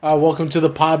Welcome to the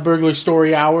Podburglar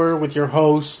Story Hour with your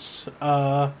hosts,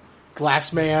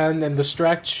 Glassman and The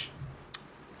Stretch.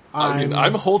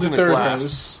 I'm holding a glass.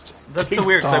 Host, That's so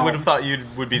weird, because I would have thought you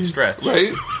would be Stretch.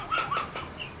 Right?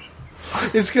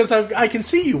 It's because I can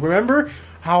see you. Remember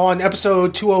how on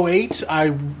episode 208 I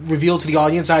revealed to the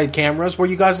audience I had cameras where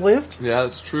you guys lived? Yeah,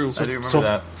 that's true. I do remember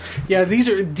that. Yeah, these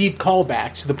are deep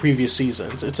callbacks to the previous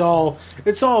seasons. It's all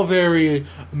very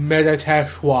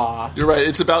métachois. You're right.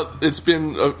 It's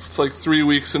been like 3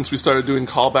 weeks since we started doing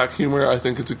callback humor. I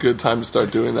think it's a good time to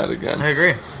start doing that again. I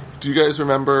agree. Do you guys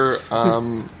remember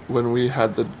when we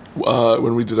had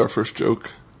when we did our first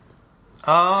joke?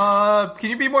 Can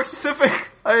you be more specific?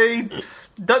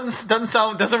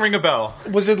 Doesn't ring a bell.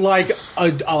 Was it like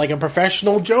a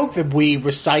professional joke that we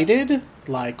recited,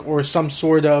 or some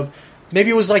sort of? Maybe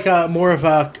it was like more of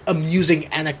a amusing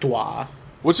anecdote.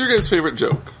 What's your guys' favorite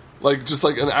joke? Just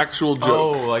like an actual joke.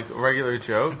 Oh, like a regular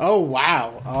joke? Oh,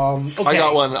 wow. Okay. I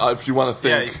got one if you want to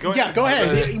think. Yeah, go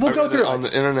ahead. We'll go through it. On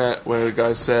the internet where a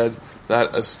guy said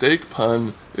that a steak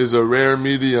pun is a rare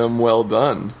medium well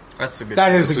done. That's a good That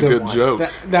joke. is a good one. joke.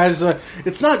 That is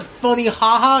it's not funny,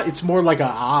 haha. It's more like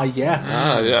yes.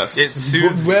 Ah, yes. It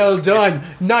soothes Well done.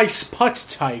 Nice putt,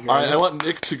 Tiger. All right, I want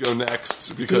Nick to go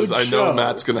next because Good I know show.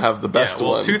 Matt's going to have the best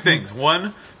one. Two things.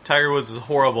 One, Tiger Woods was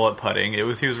horrible at putting. He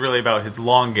was really about his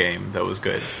long game that was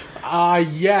good.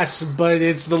 Yes, but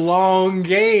it's the long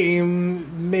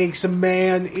game makes a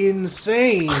man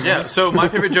insane. Yeah, so my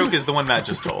favorite joke is the one Matt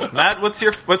just told. Matt, what's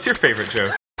your favorite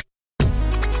joke?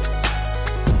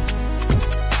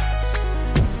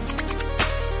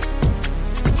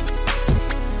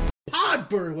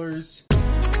 Podburglars.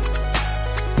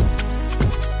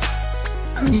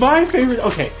 My favorite.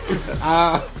 Okay.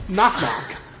 Knock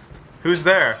knock. Who's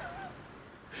there?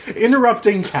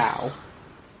 Interrupting cow.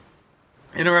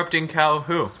 Interrupting cow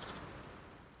who?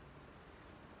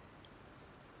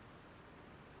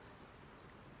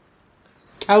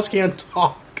 Cows can't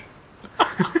talk.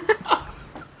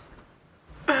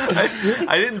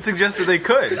 I didn't suggest that they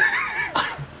could.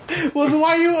 Well, then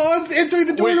why are you answering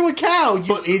the door to a cow, you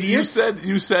But idiot?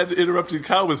 you said interrupting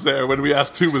cow was there when we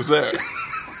asked who was there.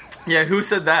 Yeah, who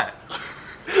said that?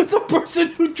 The person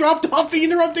who dropped off the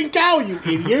interrupting cow, you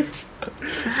idiot.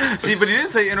 See, but he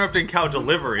didn't say interrupting cow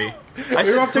delivery. I said,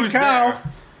 Interrupting who's cow. there?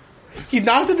 He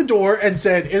knocked at the door and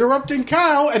said, interrupting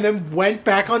cow, and then went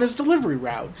back on his delivery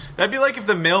route. That'd be like if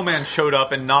the mailman showed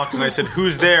up and knocked and I said,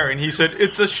 who's there? And he said,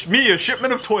 it's a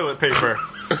shipment of toilet paper.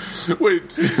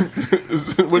 Wait,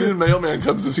 when the mailman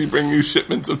comes, does he bring you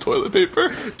shipments of toilet paper?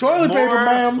 Toilet paper, More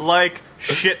ma'am. like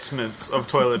shitments of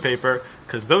toilet paper,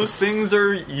 because those things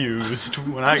are used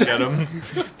when I get them.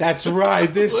 That's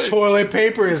right. This toilet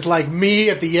paper is like me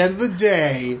at the end of the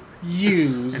day.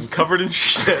 Used. And covered in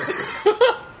shit.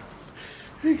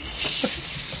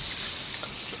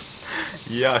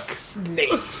 Yuck.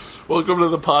 Snakes. Welcome to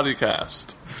the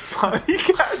podcast.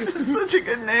 Podcast is such a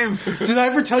good name. Did I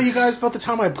ever tell you guys about the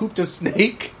time I pooped a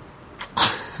snake?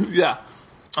 Yeah.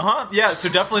 Uh-huh. Yeah, so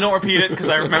definitely don't repeat it, because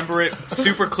I remember it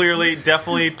super clearly.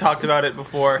 Definitely talked about it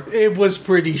before. It was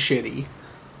pretty shitty. You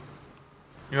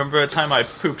remember the time I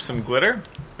pooped some glitter?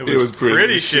 It was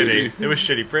pretty shitty. shitty. It was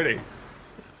shitty pretty.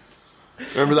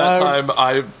 Remember that time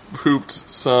I pooped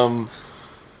some...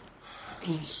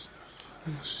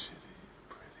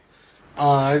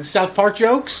 South Park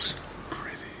jokes?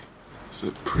 Is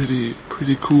it pretty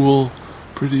cool?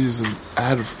 Pretty is an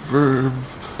adverb.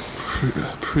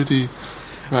 Pretty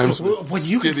rhymes with What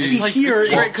you can skitty. see here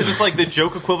is... Right, because it's like the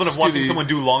joke equivalent of watching Skitty. someone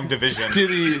do long division.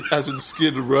 Skitty as in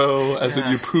skid row, as in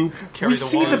you poop. Carry We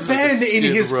see the water. Ben in skid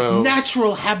his row.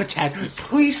 natural habitat,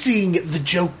 piecing the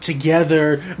joke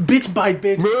together, bit by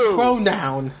bit, Moo.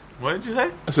 pronoun. What did you say?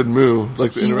 I said moo,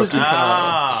 like the He was interrupting the-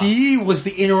 cow. He was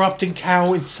the interrupting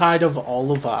cow inside of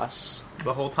all of us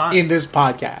The whole time. in this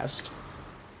podcast.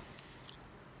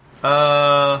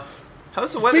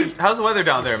 How's the weather? How's the weather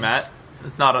down there, Matt?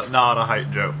 It's not a height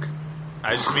joke.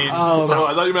 I just mean So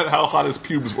I thought you meant how hot his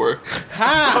pubes were.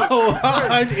 How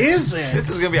hot is this it?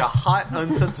 is gonna be a hot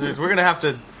uncensored. We're gonna have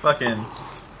to fucking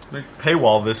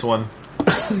paywall this one.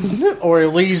 Or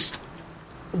at least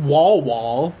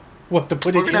wall. What to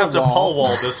put We're it in gonna a have to wall. Paul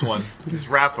wall this one. Just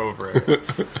rap over it.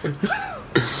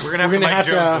 We're gonna have to Mike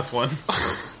Jones this one.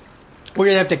 We're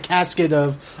gonna have to casket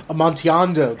of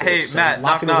Amontillado this, Hey, Matt,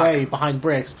 lock it knock, away behind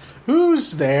bricks.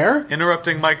 Who's there?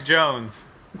 Interrupting Mike Jones.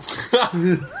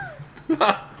 No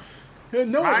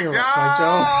one interrupts Mike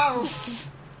Jones.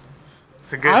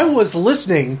 It's a good. I was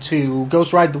listening to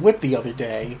Ghost Ride the Whip the other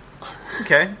day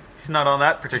Okay, he's not on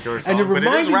that particular song, And it but it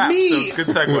is reminded rap, me- so good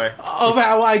segue. of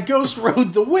how I ghost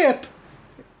rode the whip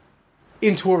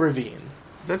into a ravine.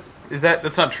 Is that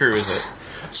That's not true, is it?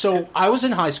 So I was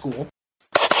in high school.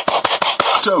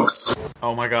 Jokes.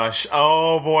 Oh my gosh.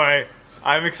 Oh boy.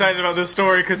 I'm excited about this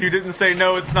story because you didn't say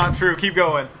no, it's not true. Keep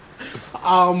going.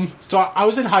 So I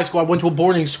was in high school. I went to a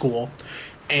boarding school,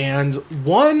 and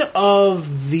one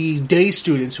of the day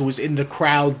students who was in the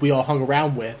crowd we all hung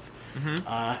around with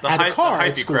had a car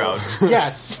at school. Crowd.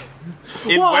 Yes.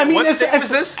 What state was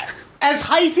this? As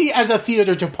hyphy as a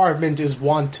theater department is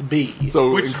wont to be.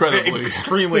 So incredibly.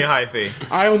 Extremely hyphy.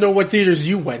 I don't know what theaters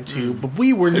you went to, but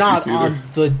we were not theater. on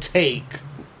the take.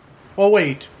 Oh,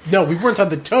 wait. No, we weren't on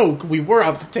the toke. We were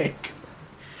on the take.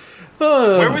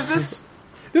 Where was this?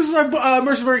 This is our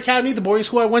Mercenary Academy, the boarding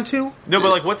school I went to. No,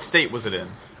 but like, what state was it in?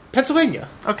 Pennsylvania.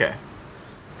 Okay.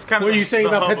 It's kind of What are you saying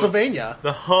about Pennsylvania?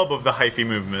 The hub of the hyphy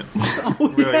movement.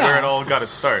 Oh, Really, yeah. where it all got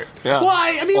its start. Yeah. Well,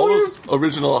 I mean, all we those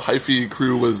original hyphy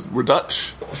crew were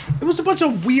Dutch. It was a bunch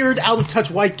of weird,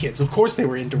 out-of-touch white kids. Of course they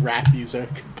were into rap music.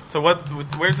 So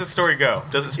where's this story go?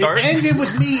 Does it start? It ended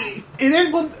with me...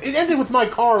 It ended with my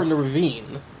car in the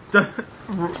ravine.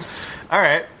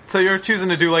 Alright. So you're choosing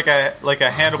to do like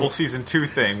a Hannibal season 2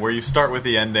 thing where you start with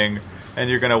the ending and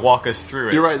you're going to walk us through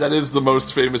it. You're right, that is the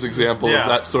most famous example of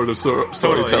that sort of storytelling.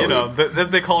 Totally, you know,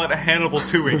 they call it a Hannibal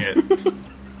 2ing it.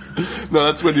 No,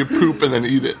 that's when you poop and then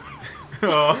eat it.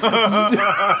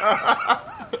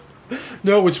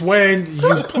 No, it's when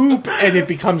you poop and it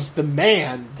becomes the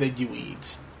man that you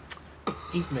eat.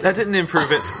 Eat me. That didn't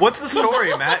improve it. What's the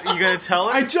story, Matt? You going to tell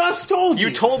it? I just told you.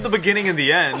 You told the beginning and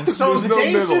the end. So There's the no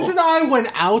day middle. students and I went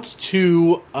out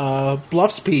to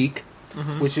Bluffs Peak,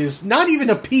 which is not even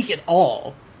a peak at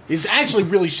all. It's actually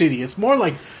really shitty. It's more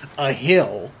like a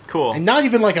hill. Cool. And not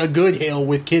even like a good hill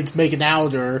with kids making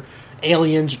out or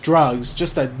aliens, drugs.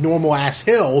 Just a normal-ass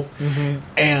hill.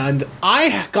 And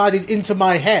I got it into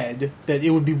my head that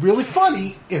it would be really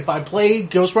funny if I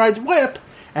played Ghost Ride the Whip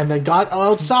and then got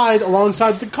outside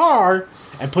alongside the car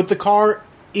and put the car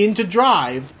into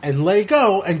drive and let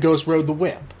go and Ghost Rode the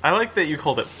Whip. I like that you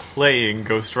called it playing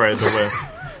Ghost Ride the Whip.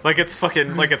 Like it's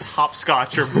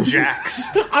hopscotch or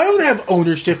jacks. I don't have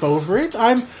ownership over it.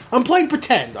 I'm playing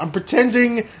pretend. I'm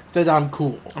pretending that I'm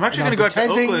cool. I'm actually going to go out to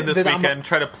Oakland this weekend and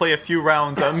try to play a few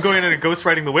rounds. I'm going in a Ghost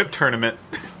Riding the Whip tournament.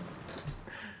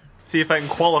 See if I can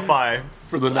qualify.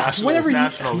 For the Nationals.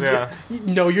 Nationals, yeah.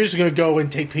 No, you're just going to go and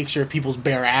take picture of people's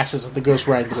bare asses at the Ghost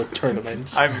Riding the Whip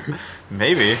tournaments.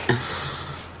 Maybe.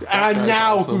 And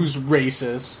now awesome. who's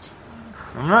racist?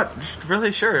 I'm not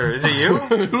really sure. Is it you?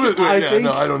 I think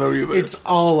I don't know either. It's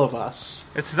all of us.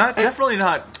 It's definitely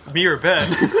not me or Ben.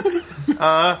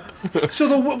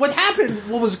 So what happened,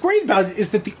 what was great about it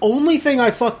is that the only thing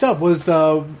I fucked up was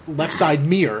the left side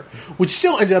mirror, which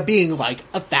still ended up being like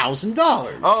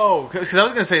 $1,000. Oh, because I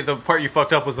was going to say the part you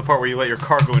fucked up was the part where you let your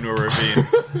car go into a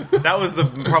ravine. That was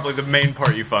probably the main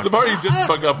part you fucked The up. part you didn't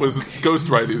fuck up was ghost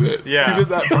riding it. Yeah. You did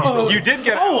that properly. You did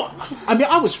get I mean,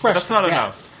 I was fresh That's not to death.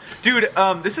 enough.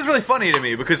 Dude, this is really funny to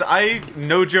me because I,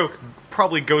 no joke,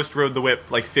 probably ghost rode the whip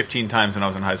like 15 times when I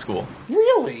was in high school.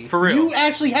 Really? For real. You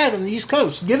actually had it on the East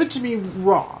Coast. Give it to me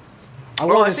raw. I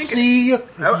Well, want I to think see your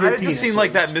I had just seen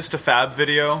like that penises. Mr. Fab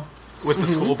video with the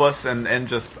school bus and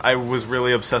just I was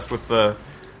really obsessed with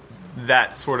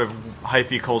that sort of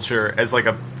hyphy culture as like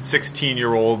a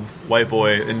 16-year-old white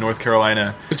boy in North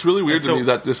Carolina. It's really weird to me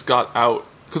that this got out.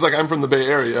 Because, like, I'm from the Bay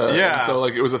Area. Yeah. And so,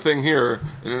 like, it was a thing here.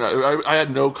 And I had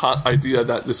no idea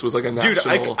that this was, like, a Dude,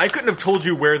 national... I couldn't have told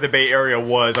you where the Bay Area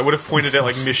was. I would have pointed at,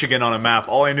 like, Michigan on a map.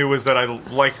 All I knew was that I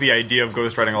liked the idea of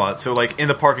ghost riding a lot. So, like, in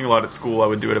the parking lot at school, I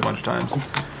would do it a bunch of times.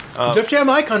 Def Jam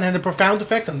Icon had a profound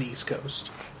effect on the East Coast.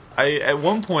 At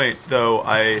one point, though,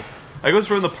 I ghost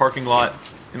rode in the parking lot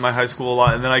in my high school a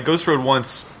lot. And then I ghost rode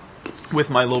once with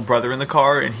my little brother in the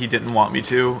car, and he didn't want me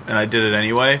to, and I did it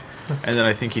anyway. And then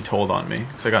I think he told on me,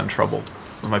 because I got in trouble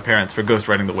with my parents for ghost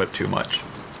riding the whip too much.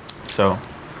 So...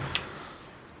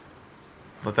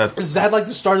 But that Is that like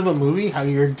the start of a movie? How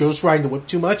you're ghost riding the whip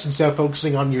too much instead of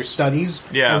focusing on your studies?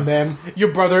 Yeah. And then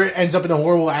your brother ends up in a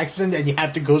horrible accident and you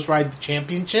have to ghost ride the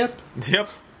championship? Yep.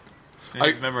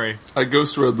 Memory. I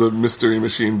ghost rode the Mystery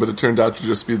Machine, but it turned out to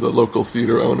just be the local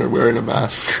theater owner wearing a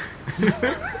mask.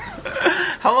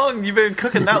 How long have you been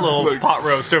cooking that little pot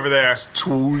roast over there?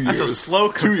 2 years. That's a slow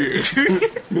cook. 2 years.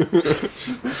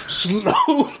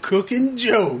 Slow cooking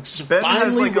jokes. Ben has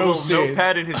Finally like a little roasted.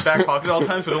 notepad in his back pocket all the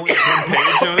time, but only one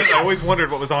page on it. I always wondered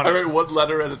what was on I it. write one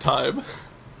letter at a time.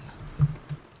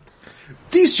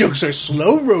 These jokes are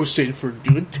slow roasted for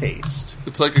good taste.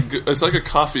 It's like a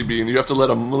coffee bean. You have to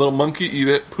let a little monkey eat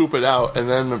it, poop it out, and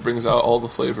then it brings out all the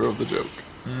flavor of the joke.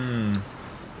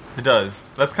 It does.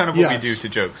 That's kind of what Yes. we do to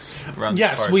jokes. Around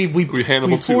Yes, this part. we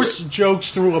Hannibal to force it.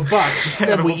 jokes through a butt,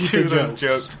 and we Hannibal eat to the those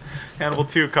jokes. jokes. Hannibal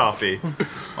 2 coffee.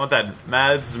 I want that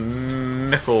Mads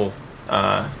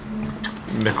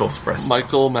Mikkelespresso.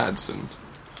 Michael Madsen.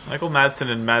 Michael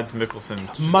Madsen and Mads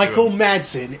Mikkelsen. Michael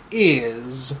Madsen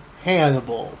is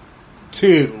Hannibal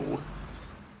 2.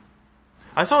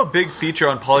 I saw a big feature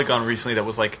on Polygon recently that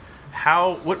was like,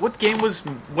 what game was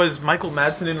Michael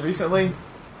Madsen in recently?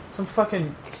 Some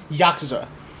fucking Yakuza.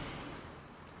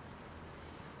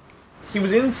 He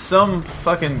was in some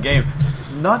fucking game.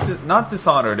 Not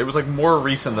Dishonored. It was like more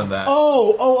recent than that.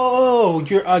 Oh,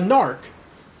 you're a narc.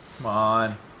 Come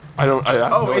on. I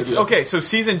have no it's idea. okay. So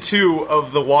season 2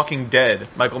 of The Walking Dead,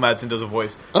 Michael Madsen does a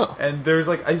voice, and there's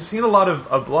like I've seen a lot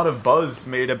of buzz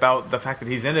made about the fact that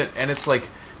he's in it, and it's like,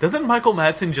 doesn't Michael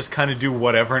Madsen just kind of do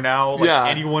whatever now? Like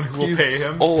anyone who will pay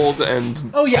him. Old and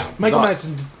oh yeah, Michael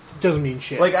Madsen doesn't mean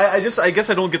shit. Like I guess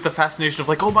I don't get the fascination of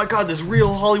like, oh my god, this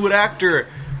real Hollywood actor.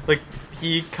 Like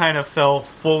he kind of fell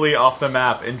fully off the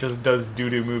map and just does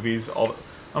doo-doo movies. I'm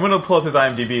gonna pull up his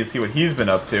IMDb and see what he's been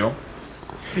up to.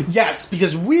 Yes,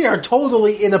 because we are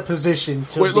totally in a position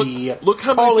to look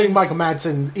how many calling things, Michael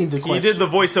Madsen into question. He did the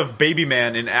voice of Baby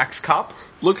Man in Axe Cop.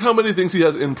 Look how many things he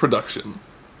has in production.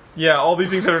 Yeah, all these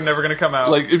things that are never going to come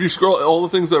out. Like, if you scroll, all the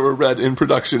things that were read in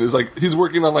production is like, he's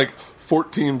working on like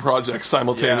 14 projects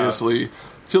simultaneously. Yeah.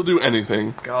 He'll do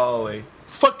anything. Golly.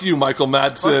 Fuck you, Michael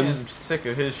Madsen. I'm sick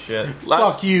of his shit.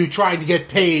 Fuck you, trying to get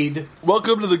paid.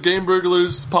 Welcome to the Game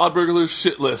Burglars, Podburglars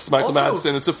shit list, Michael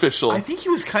Madsen. It's official. I think he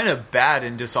was kind of bad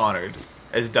in Dishonored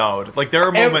as Dowd. Like, there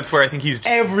are moments where I think he's...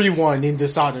 Everyone in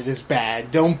Dishonored is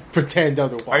bad. Don't pretend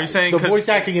otherwise. Are you saying the voice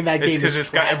acting in that game is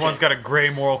tragic? Everyone's got a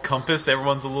gray moral compass,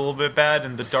 everyone's a little bit bad,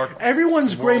 and the dark...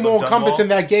 Everyone's gray moral compass in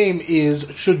that game is,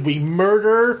 should we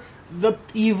murder the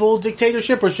evil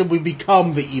dictatorship, or should we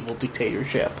become the evil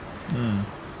dictatorship?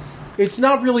 It's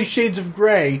not really shades of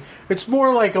gray. It's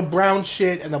more like a brown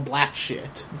shit and a black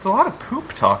shit. There's a lot of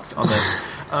poop talked on this.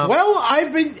 Well,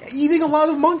 I've been eating a lot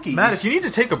of monkeys. Matt, if you need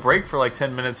to take a break for like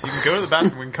 10 minutes, you can go to the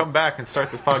bathroom, we can come back and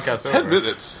start this podcast over. 10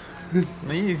 minutes?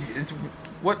 We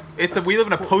live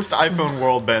in a post-iPhone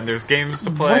world, Ben. There's games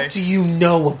to play. What do you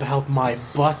know about my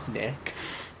butt, Nick?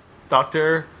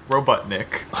 Dr.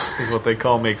 Robotnik is what they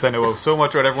call me, because I know so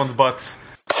much about everyone's butts.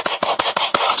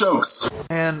 Jokes.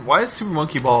 And why is Super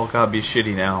Monkey Ball gotta be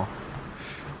shitty now?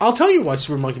 I'll tell you why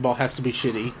Super Monkey Ball has to be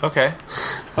shitty.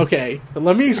 Okay, but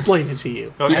let me explain it to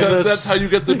you. Okay. Because that's how you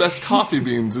get the best coffee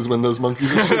beans, is when those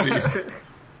monkeys are shitty.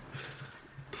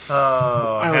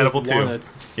 Hannibal 2.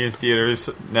 In theaters,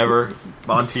 never.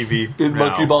 On TV. In now.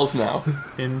 Monkey Balls now.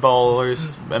 In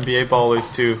Ballers. NBA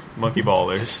Ballers 2. Monkey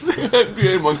Ballers.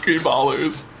 NBA Monkey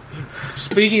Ballers.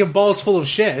 Speaking of balls full of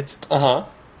shit. Uh-huh.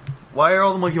 Why are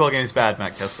all the Monkey Ball games bad,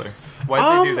 Matt Kessler? Why did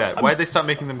they do that? Why did they stop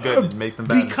making them good and make them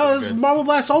bad? Because Marble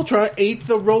Blast Ultra ate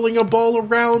the rolling a ball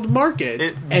around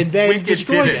market and then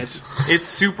destroyed it. It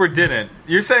super didn't.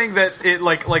 You're saying that it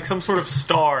like some sort of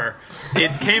star,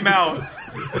 it came out,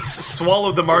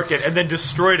 swallowed the market, and then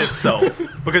destroyed itself.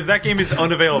 Because that game is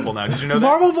unavailable now. Did you know that?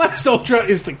 Marble Blast Ultra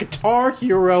is the Guitar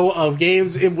Hero of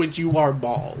games in which you are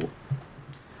ball.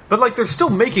 But, like, they're still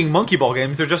making Monkey Ball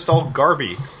games. They're just all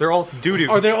garby. They're all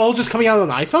doo-doo. Are they all just coming out on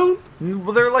iPhone?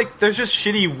 Well, they're like, there's just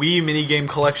shitty Wii minigame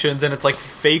collections, and it's like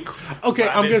fake. Okay,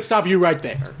 I'm going to stop you right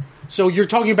there. So you're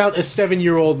talking about a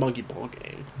 7-year-old Monkey Ball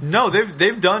game? No,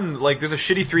 they've done, like, there's a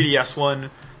shitty 3DS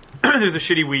one, there's a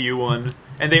shitty Wii U one,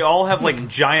 and they all have, like,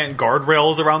 giant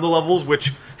guardrails around the levels,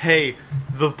 which, hey,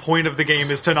 the point of the game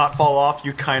is to not fall off.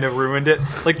 You kind of ruined it.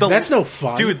 Like that's no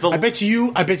fun, dude. I bet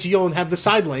you don't have the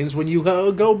side lanes when you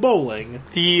go bowling.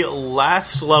 The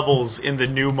last levels in the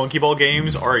new Monkey Ball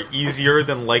games are easier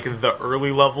than like the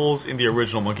early levels in the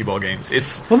original Monkey Ball games.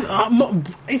 It's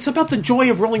about the joy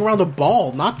of rolling around a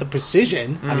ball, not the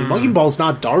precision. I mean, Monkey Ball's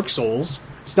not Dark Souls.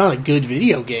 It's not a good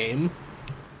video game.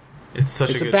 It's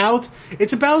about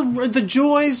the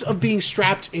joys of being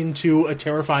strapped into a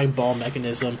terrifying ball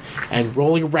mechanism and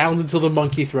rolling around until the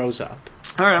monkey throws up.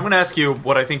 All right, I'm going to ask you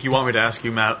what I think you want me to ask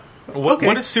you, Matt. What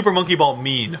does Super Monkey Ball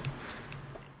mean?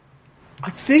 I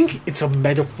think it's a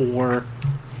metaphor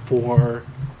for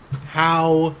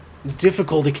how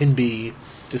difficult it can be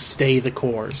to stay the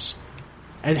course,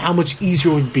 and how much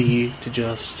easier it would be to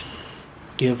just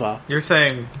give up. You're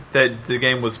saying that the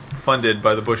game was funded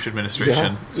by the Bush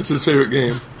administration. Yeah, it's his favorite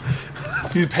game.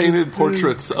 He painted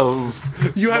portraits of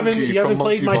You haven't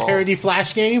played my parody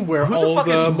Flash game where all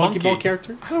the Monkey Ball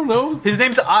characters? I don't know. His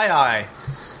name's I.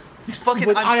 He's fucking.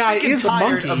 But I'm sick and is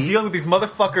tired a monkey. of dealing with these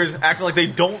motherfuckers acting like they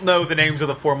don't know the names of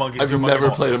the 4 monkeys. I've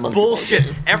never played a Monkey Bullshit.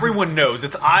 Ball game. Everyone knows.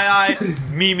 It's I,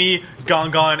 Mimi,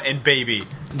 Gongon, and Baby.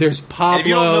 There's Pablo. And if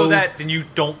you don't know that, then you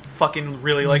don't fucking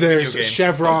really like video games.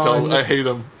 Chevron. I hate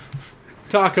him.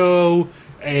 Taco,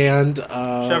 and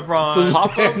Chevron,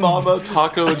 Papa, Mama,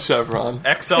 Taco, and Chevron.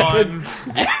 Exxon,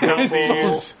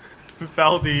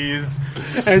 Valdez,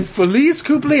 and Feliz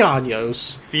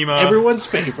Cumpleaños, FEMA, everyone's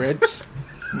favorites.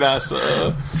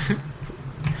 NASA.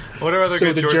 What are other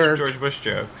So good the jerk. George Bush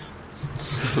jokes?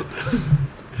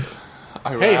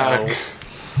 Iraq.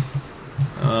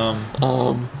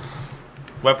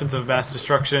 Weapons of Mass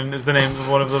Destruction is the name of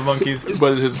one of the monkeys.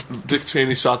 But Dick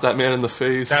Cheney shot that man in the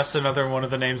face. That's another one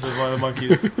of the names of one of the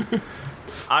monkeys.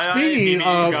 Speaking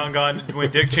of- Gone Gone,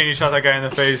 when Dick Cheney shot that guy in the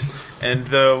face, and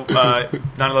the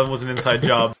 9/11 was an inside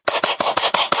job.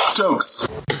 Jokes.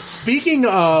 Speaking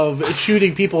of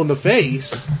shooting people in the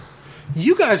face,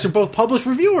 you guys are both published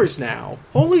reviewers now.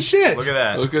 Holy shit! Look at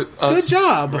that. Look at us. Good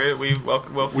job.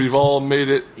 We've all made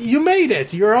it. You made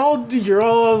it. You're all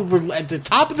at the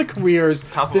top of the careers.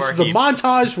 Top of This our is the heaps.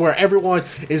 montage where everyone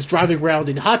is driving around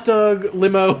in hot dog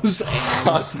limos.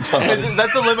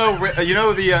 That's a limo.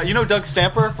 You know Doug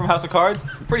Stamper from House of Cards?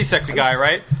 Pretty sexy guy,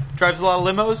 right? Drives a lot of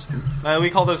limos. We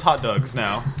call those hot dogs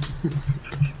now.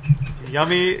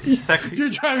 Yummy, sexy. You're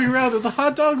driving around in the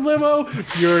hot dog limo.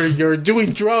 You're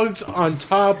doing drugs on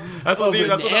top That's of what the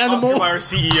an animal. Oscar Mayer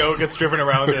CEO gets driven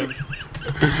around in.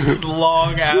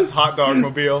 Long ass hot dog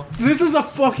mobile. This is a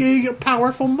fucking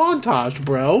powerful montage,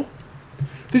 bro.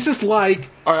 This is like.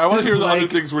 All right, I want to this hear is the like- other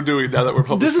things we're doing now that we're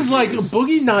public. This is like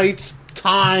Boogie Nights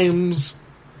times.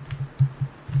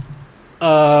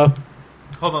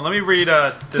 Hold on, let me read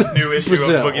this new issue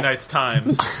Brazil. of Boogie Nights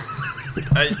Times.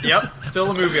 Yep,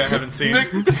 still a movie I haven't seen.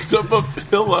 Nick picked up a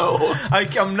pillow. I'm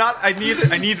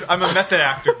a method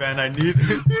actor, Ben. You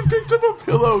picked up a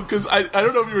pillow because I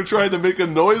don't know if you were trying to make a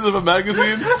noise of a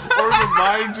magazine or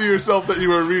remind to yourself that you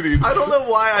were reading. I don't know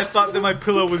why I thought that my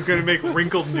pillow was going to make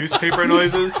wrinkled newspaper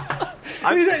noises.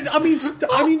 I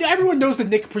mean, everyone knows that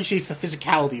Nick appreciates the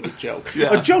physicality of a joke.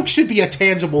 Yeah. A joke should be a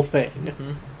tangible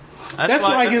thing. That's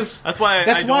why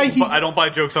I don't buy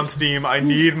jokes on Steam. I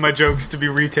need my jokes to be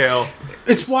retail.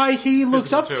 It's why he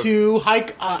looks up Physical to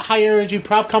high energy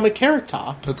prop comic Carrot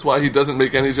Top. That's why he doesn't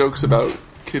make any jokes about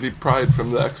Kitty Pryde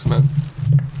from the X-Men.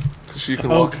 Because she can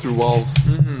walk through walls.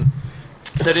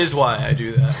 That is why I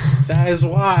do that. That is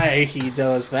why he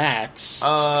does that.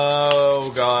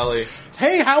 Oh golly!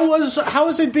 Hey, how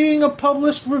is it being a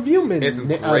published reviewman? It's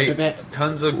great.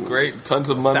 Tons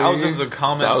of money, thousands of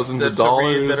comments, thousands of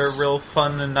dollars that are real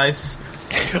fun and nice.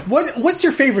 What's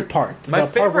your favorite part? My the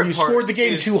part where you favorite part scored the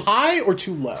game is- too high or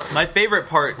too low? My favorite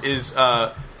part is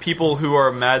people who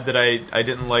are mad that I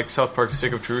didn't like South Park: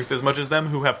 Stick of Truth as much as them,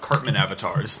 who have Cartman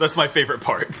avatars. That's my favorite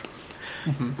part.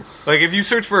 Like, if you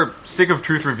search for Stick of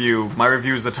Truth review, my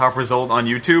review is the top result on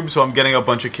YouTube, so I'm getting a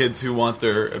bunch of kids who want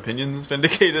their opinions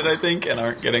vindicated, I think, and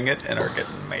aren't getting it, and are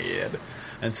getting mad.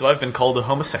 And so I've been called a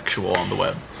homosexual on the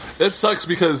web. It sucks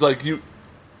because,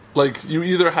 you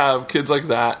either have kids like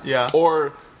that, Yeah.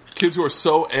 or kids who are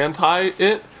so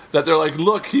anti-it that they're like,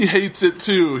 look, he hates it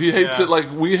too. He hates Yeah. it like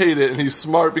we hate it, and he's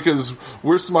smart because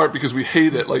we're smart because we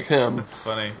hate it like him. It's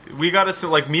funny. We got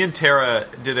me and Tara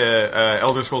did a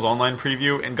Elder Scrolls Online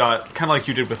preview and got, kind of like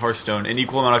you did with Hearthstone, an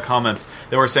equal amount of comments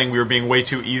that were saying we were being way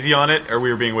too easy on it or we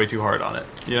were being way too hard on it.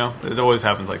 You know? It always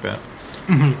happens like that.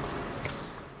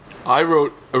 I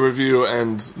wrote a review,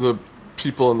 and the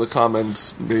people in the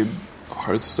comments made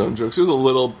Hearthstone jokes. It was a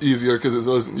little easier because it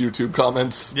wasn't YouTube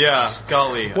comments. Yeah,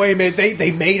 golly. Wait a minute,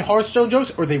 they made Hearthstone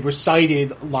jokes, or they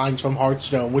recited lines from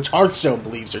Hearthstone, which Hearthstone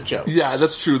believes are jokes? Yeah,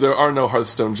 that's true. There are no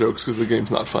Hearthstone jokes because the game's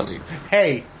not funny.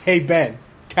 Hey, Ben,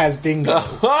 Tazdingo.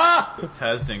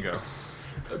 Taz Dingo.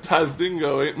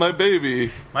 Tazdingo ain't my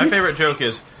baby. My favorite joke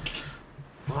is,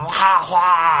 that's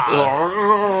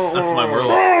my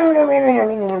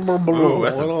Murloc. Ooh,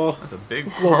 that's a big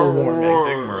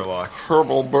Murloc.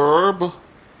 Herbal burb.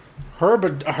 Humble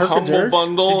Herbider.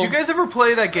 bundle. Did you guys ever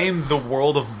play that game, The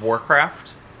World of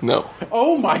Warcraft? No.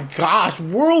 Oh my gosh,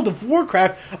 World of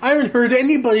Warcraft. I haven't heard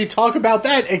anybody talk about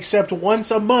that except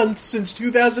once a month since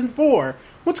 2004.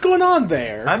 What's going on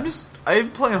there?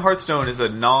 I'm playing Hearthstone as a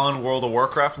non-World of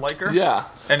Warcraft liker. Yeah.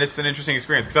 And it's an interesting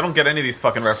experience because I don't get any of these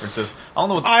fucking references. I don't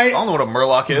know what a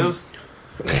Murloc is.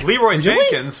 Leroy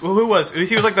Jenkins, who was he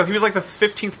was like the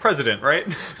 15th president, right?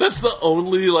 That's the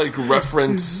only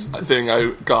reference thing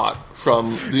I got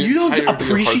from the You don't entirety of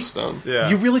appreciate- Hearthstone. Yeah.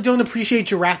 You really don't appreciate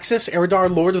Jiraxis,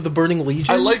 Eridar, Lord of the Burning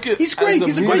Legion? I like it He's great. as a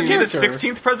He's a great meme. The character.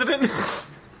 16th president.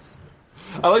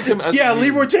 I like him as Yeah, a meme.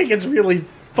 Leroy Jenkins really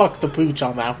fucked the pooch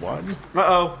on that one.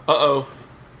 Uh-oh.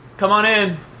 Come on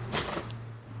in.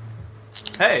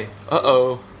 Hey.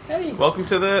 Uh-oh. Hey. Welcome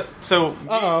to the... So,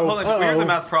 hold on. Here's a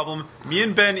math problem. Me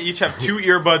and Ben each have 2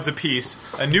 earbuds apiece.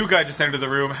 A new guy just entered the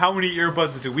room. How many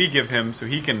earbuds do we give him so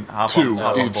he can hop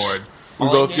on Each. board? We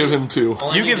both give him 2.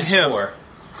 All I You need give is him. 4.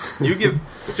 You give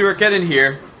Stuart, get in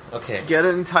here. Okay. Get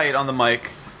in tight on the mic.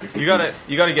 You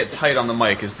gotta get tight on the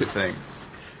mic is the thing.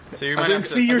 So you might have to.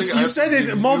 See, you said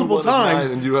it multiple times.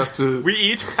 And you have to... We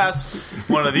each pass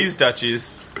one of these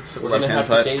duchies to the We're gonna left hand have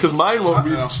to side. date- Because mine won't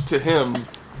reach to him.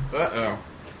 Uh-oh.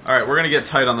 Alright, we're gonna get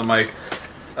tight on the mic.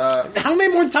 How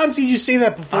many more times did you say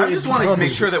that before? I just want to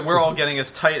make sure that we're all getting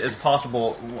as tight as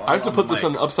possible. I have to put this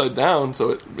on upside down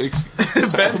so it makes Ben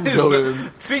sound is go the-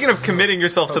 in. Speaking of committing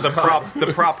yourself to the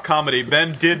prop comedy,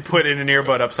 Ben did put in an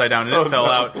earbud upside down and it fell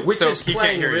out. Which so is he can't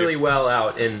playing hear really you. well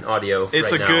out in audio.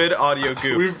 It's right a now. good audio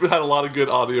goof. We've had a lot of good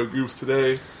audio groups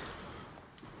today.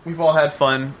 We've all had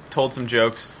fun, told some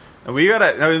jokes. And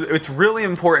it's really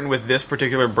important with this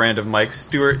particular brand of mic,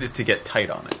 Stuart, is to get tight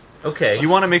on it. Okay. You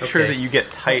want to make sure Okay. that you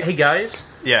get tight. Hey guys,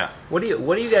 Yeah. what are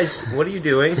you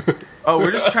doing? Oh,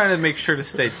 we're just trying to make sure to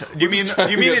stay tight. You mean trying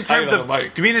to in get tight terms on of the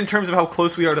mic. do you mean in terms of how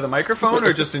close we are to the microphone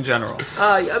or just in general?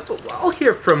 I'll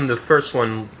hear from the first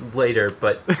one later,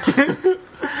 but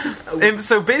And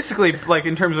so basically, like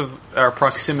in terms of our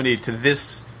proximity to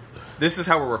this is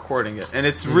how we're recording it. And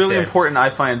it's really Okay. important, I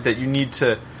find, that you need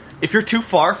to if you're too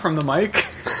far from the mic,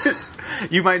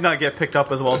 you might not get picked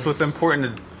up as well. So it's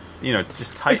important to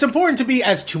just tight. It's important to be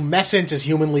as tumescent as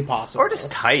humanly possible. Or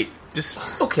just tight.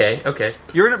 Just okay.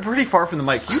 you're pretty far from the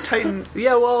mic. You tighten.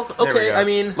 Yeah, well, we okay. go. I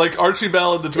mean, Like Archie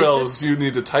Ballad the Dwells, this- you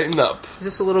need to tighten up. is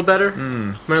this a little better?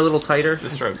 Am I a little tighter? The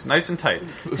strokes, nice and tight.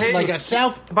 Hey, like a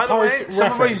South by the Park way,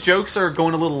 some of these reference. jokes are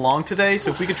going a little long today,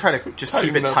 so if we could try to just keep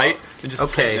Tighten it them tight up. and just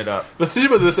Okay. tighten it up. The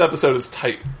theme of this episode is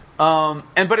tight.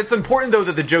 But it's important though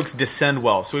that the jokes descend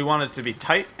well, so we want it to be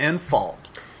tight and fall.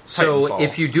 Tight So and fall.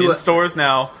 if you do in stores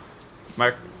now,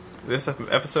 this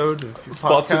episode of your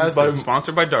podcast is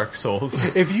sponsored by Dark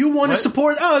Souls. If you want to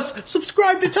support us,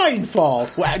 subscribe to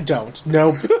Titanfall. Well, don't.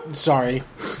 No, sorry.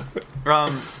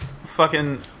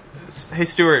 Fucking. Hey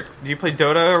Stuart, do you play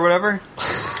Dota or whatever?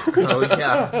 Oh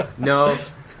yeah, no.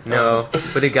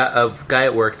 But a guy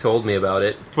at work told me about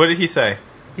it. What did he say?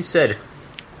 He said,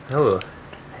 "Oh,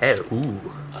 hey, ooh,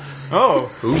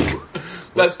 Oh, ooh."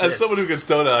 As this? someone who gets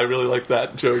Dota, I really like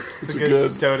that joke. It's a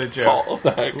good Dota joke.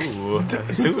 callback.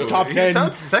 Ooh. Top It 10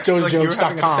 sounds sexy, like you were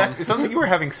having DotaJokes.com. sex. It sounds like you were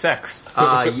having sex.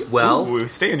 Well, Ooh,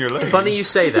 stay in your lane. funny you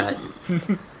say that.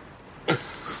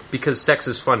 Because sex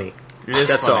is funny. It is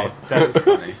That's funny. all. That is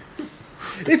funny.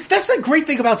 That's the great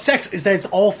thing about sex is that it's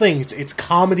all things. It's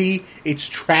comedy, it's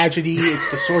tragedy, it's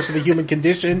the source of the human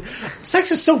condition.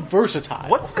 Sex is so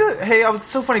versatile. Hey, I was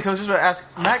so funny because I was just about to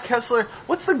ask Matt Kessler,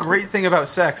 what's the great thing about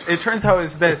sex? It turns out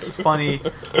is that it's funny,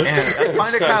 and I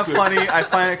find it kind of funny. I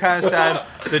find it kind of sad.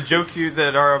 The jokes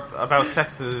that are about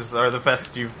sexes are the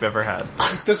best you've ever had.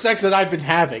 The sex that I've been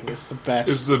having is the best.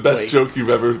 Is the best Wait. joke you've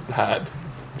ever had.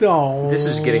 Oh. This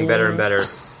is getting better and better.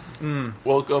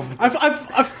 Welcome.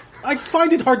 I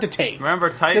find it hard to take.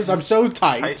 Remember, tight Because I'm so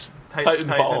tight. Tight and tighten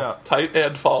it fall. up. Tight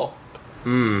and fall.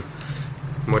 More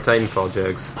Titanfall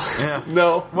jokes. Yeah.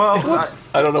 No. Well,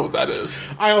 I don't know what that is.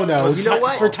 I don't know. Well, you know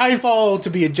what? For Titanfall to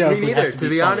be a joke, Me would have neither, to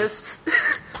be funny. honest.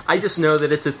 I just know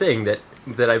that it's a thing that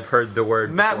I've heard the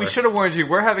word Matt, before. we should have warned you.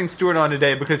 We're having Stuart on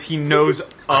today because he knows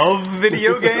of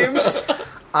video games.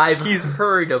 He's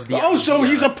heard of the Oh, so idea.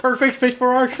 he's a perfect fit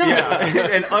for our show. Yeah,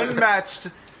 and unmatched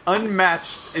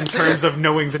in terms of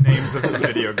knowing the names of some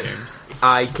video games.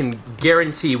 I can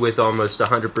guarantee with almost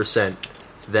 100%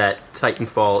 that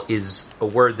Titanfall is a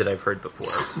word that I've heard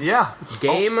before. Yeah.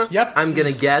 Game? Yep. I'm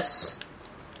gonna guess.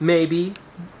 Maybe.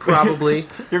 Probably.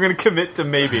 You're going to commit to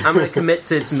maybe. I'm gonna commit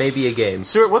to it's maybe a game.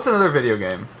 Stuart, what's another video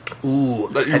game? Ooh.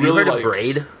 That you Have you really heard like. of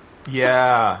Braid?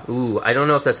 Yeah. Ooh, I don't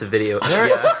know if that's a video.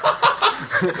 Yeah.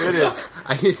 It is.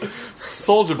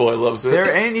 Soldier Boy loves it.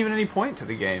 There ain't even any point to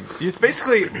the game. It's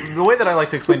basically, the way that I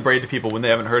like to explain Braid to people when they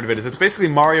haven't heard of it is it's basically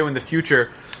Mario in the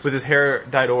future with his hair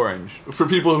dyed orange. For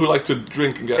people who like to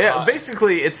drink and get Yeah, high.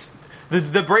 basically it's...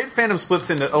 The Braid fandom splits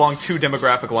along two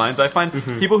demographic lines. I find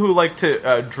people who like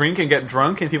to drink and get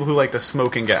drunk and people who like to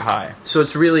smoke and get high. So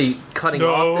it's really cutting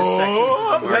off this section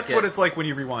of the market. That's what it's like when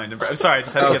you rewind. I'm sorry, I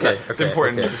just had to get that. It's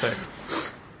important to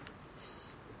say.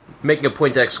 Making a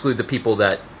point to exclude the people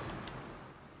that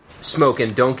smoke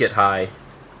and don't get high,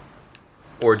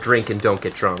 or drink and don't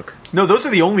get drunk. No, those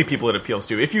are the only people it appeals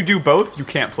to. If you do both, you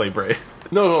can't play Braid.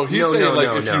 No, he's No, saying no, like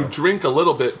no, if no. you drink a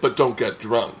little bit but don't get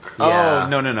drunk. Yeah.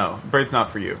 Oh, no. Braid's not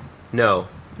for you. No.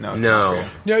 No, it's not for you.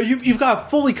 No, you've got to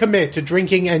fully commit to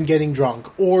drinking and getting drunk,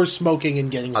 or smoking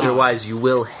and getting drunk. Otherwise, you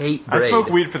will hate Braid. I smoke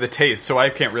weed for the taste, so I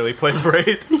can't really play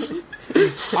Braid.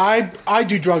 I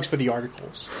do drugs for the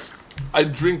articles. I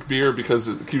drink beer because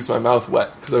it keeps my mouth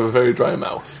wet, because I have a very dry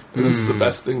mouth. And it's the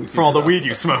best thing to keep From all the your weed mouth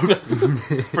you smoke.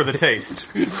 For the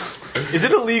taste. Is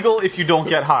it illegal if you don't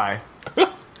get high?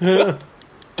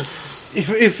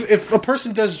 If a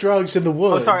person does drugs in the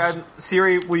woods... Oh, sorry,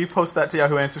 Siri, will you post that to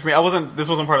Yahoo Answers Me? This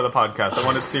wasn't part of the podcast. I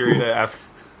wanted Siri to ask.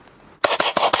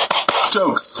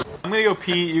 Jokes. I'm gonna go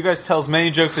pee. You guys tell as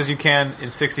many jokes as you can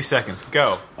in 60 seconds.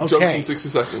 Go. Okay. Jokes in 60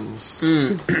 seconds.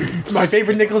 My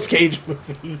favorite Nicolas Cage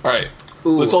movie. All right.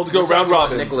 Ooh, let's all go round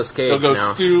robin. Nicolas Cage. You'll go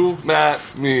now. Stu, Matt,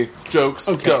 me. Jokes.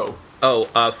 Okay. Go.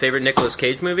 Oh, favorite Nicolas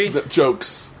Cage movie?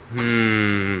 Jokes.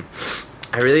 I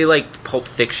really liked Pulp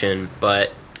Fiction,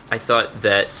 but I thought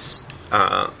that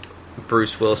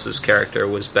Bruce Willis's character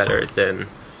was better than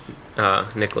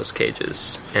Nicolas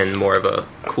Cage's, and more of a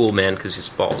cool man because he's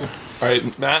bald. All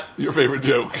right, Matt, your favorite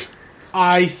joke.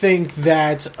 I think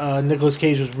that Nicolas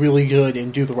Cage was really good in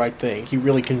Do the Right Thing. He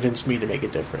really convinced me to make a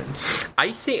difference.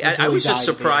 I think Until I he was just died at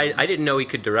the surprised. end. I didn't know he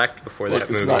could direct before Look, that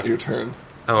it's movie. not your turn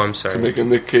Oh, I'm sorry. to make a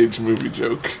Nick Cage movie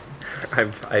joke.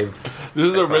 I've This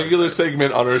is a regular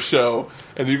segment on our show,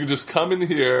 and you can just come in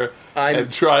here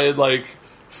and try and,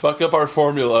 fuck up our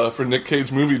formula for Nick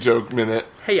Cage movie joke minute.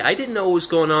 Hey, I didn't know what was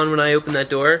going on when I opened that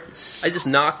door. I just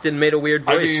knocked and made a weird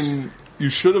voice. I mean, you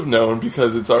should have known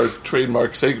because it's our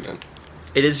trademark segment.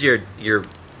 It is your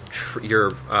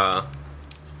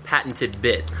patented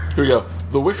bit. Here we go.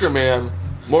 The Wicker Man,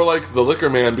 more like The Liquor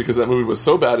Man because that movie was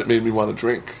so bad it made me want to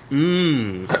drink.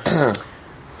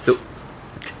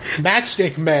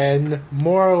 Matchstick Men,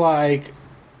 more like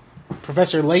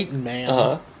Professor Layton Man.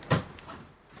 Uh-huh.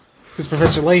 Because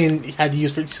Professor Layton had to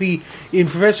use... in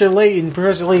Professor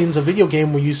Layton's a video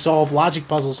game where you solve logic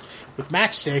puzzles with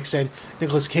matchsticks, and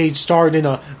Nicolas Cage starred in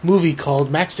a movie called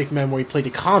Matchstick Men where he played a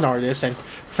con artist, and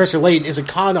Professor Layton is a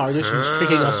con artist who's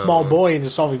tricking a small boy into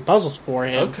solving puzzles for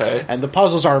him. Okay. And the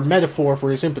puzzles are a metaphor for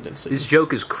his impotency. This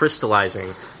joke is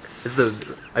crystallizing.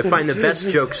 I find the best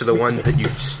jokes are the ones that you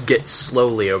get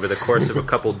slowly over the course of a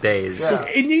couple days. Yeah.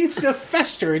 It needs to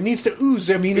fester. It needs to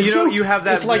ooze. I mean, You have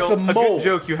that it's like the a mold. good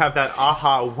joke. You have that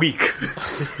aha week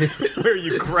where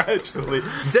you gradually.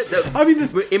 I mean, the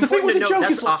thing Important with to the note, joke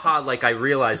that's is... aha, like I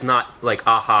realize, not like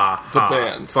aha, The ha,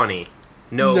 band. funny.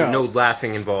 No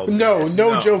laughing involved. in No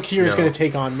this. joke here is No. going to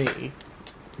take on me.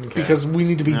 Because we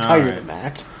need to be tighter right. than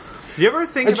that. Do you ever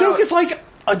think A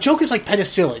joke is like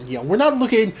penicillin. You know, we're not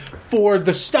looking for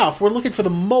the stuff. We're looking for the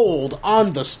mold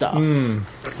on the stuff.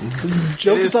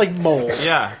 Joke is like mold.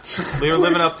 Yeah, we're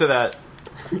living up to that.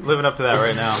 Living up to that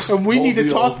right now. And we need to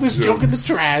Moldy toss old this joke in the jokes.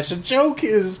 trash. A joke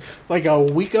is like a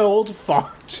week-old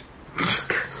fart.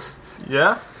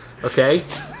 Yeah. Okay,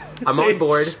 I'm on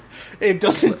board. It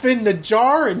doesn't fit in the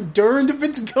jar, and darned if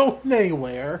it's going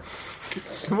anywhere.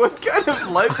 What kind of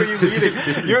life are you leading?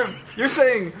 You're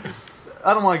saying,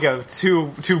 I don't want to go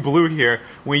too blue here.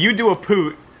 When you do a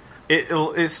poot, it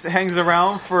hangs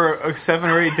around for 7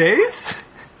 or 8 days.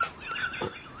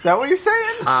 Is that what you're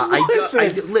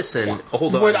saying? Listen.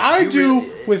 Hold on. What I You do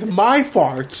really- with my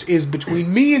farts is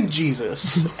between me and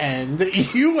Jesus, and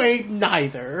you ain't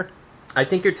neither. I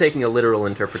think you're taking a literal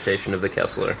interpretation of the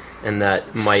Kessler, and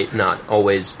that might not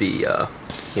always be.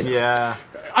 Yeah.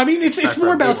 I mean, it's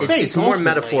more about faith. It's more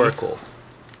ultimately. metaphorical.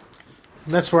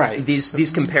 That's right.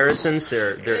 These comparisons,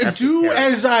 they're Do esoteric.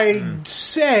 as I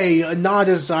say, not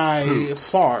as I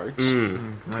fart.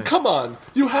 Come on.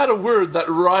 You had a word that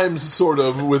rhymes sort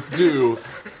of with do.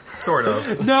 Sort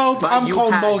of. No, But I'm you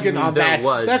calling had- Mulligan on there that.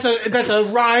 was. That's a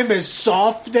rhyme as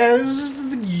soft as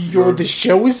the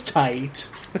show is tight.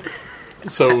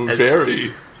 So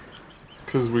very.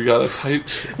 Because we got a tight...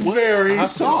 Very So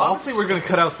soft. obviously, we're going to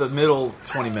cut out the middle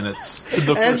 20 minutes.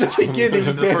 The And first the beginning.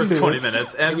 The first 20 minutes.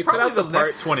 minutes. And you cut probably out the the part-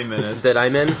 next 20 minutes. that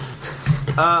I'm in.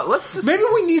 Let's just... Maybe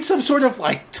we need some sort of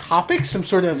topic, some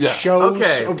sort of Yeah. show.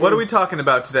 Okay, what are we talking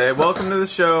about today? Welcome to the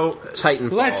show.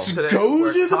 Titanfall. Let's Today go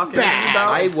we're to the talking bag.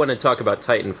 about- I want to talk about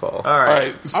Titanfall. All All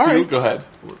right. right, Stu, All right. go ahead.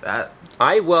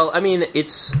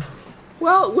 It's.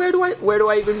 Well, where do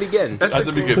I even begin? That's At the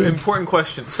an beginning. important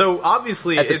question. So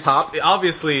obviously, At the top?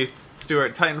 Obviously,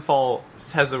 Stuart, Titanfall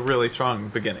has a really strong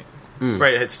beginning.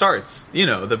 Right? It starts.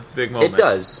 The big moment. It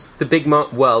does. The big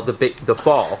the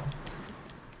fall.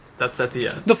 That's at the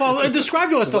end. The fall. Describe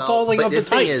to us the falling but of the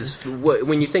thing Titan. is,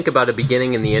 when you think about a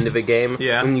beginning and the end of a game,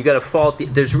 Yeah. when you got a fall,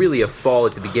 there's really a fall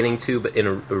at the beginning too, but in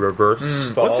a reverse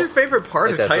fall. What's your favorite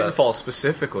part Like of a- Titanfall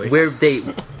specifically? Where they,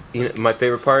 my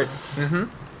favorite part, is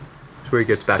where he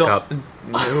gets back up. No,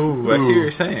 I see what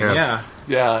you're saying. Yeah. Yeah.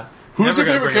 Yeah. Who's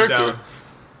Never your gonna favorite bring it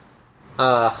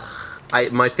character?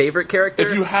 My favorite character.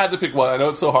 If you had to pick one, I know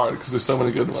it's so hard because there's so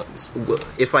many good ones.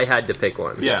 If I had to pick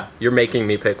one, Yeah. you're making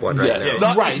me pick one right Yes, now.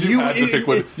 not Right, if you had to pick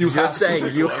one. You You're have to saying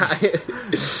pick you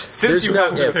one. Since you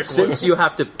have to pick one. since you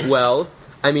have to. Well,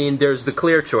 I mean, there's the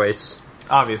clear choice,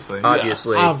 Obviously.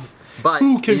 obviously. But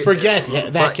Who can forget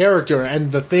that but- character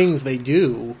and the things they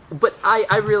do? But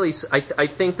I really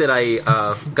think that I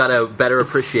got a better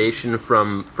appreciation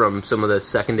from some of the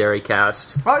secondary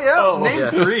cast. Oh, yeah. Oh, Name yeah.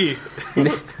 3.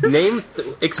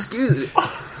 Excuse me.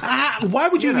 Why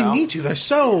would you You even know. need to? They're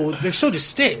so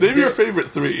distinct. Name your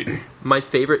favorite 3. My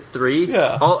favorite 3?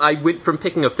 Yeah. I went from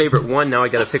picking a favorite 1, now I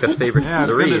gotta pick a favorite Yeah,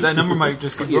 it's 3. gonna, that number might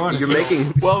just keep growing. You're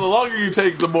making... Well, the longer you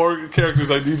take, the more characters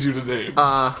I need you to name.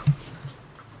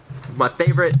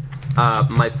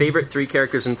 My favorite 3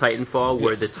 characters in Titanfall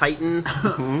were the Titan,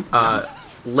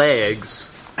 legs.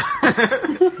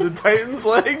 the Titan's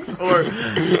legs? Or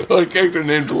A character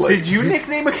named Legs. did you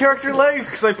nickname a character Legs?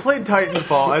 Because I played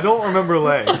Titanfall. I don't remember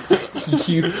Legs.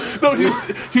 No,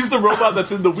 he's the robot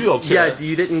that's in the wheelchair. Yeah,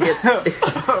 you didn't get...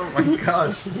 Oh my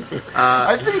gosh.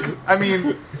 I think, I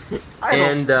mean...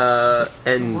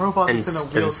 and Robot and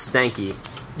that's in a wheel- Stanky.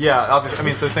 Yeah, obviously, I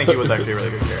mean, so Stanky was actually a really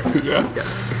good character.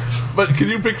 Yeah. But can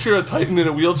you picture a Titan in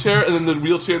a wheelchair and then the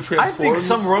wheelchair transforms? I think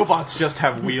some robots just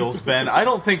have wheels, Ben. I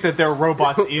don't think that they're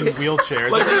robots in wheelchairs.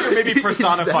 Like, I think you're maybe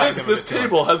personifying them. This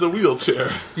table has a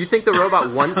wheelchair. Do you think the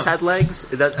robot once had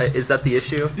legs? Is that the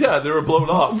issue? Yeah, they were blown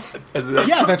off. And then,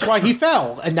 Yeah, that's why he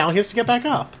fell, and now he has to get back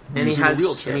up. And Using a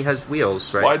wheelchair.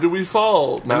 wheels, right? Why do we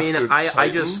fall, I Master mean, I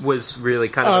Titan? just was really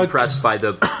kind of impressed by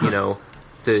the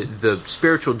the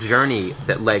spiritual journey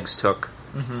that Legs took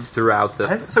throughout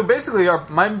the. So basically,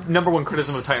 my number one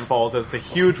criticism of Titanfall is that it's a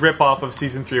huge ripoff of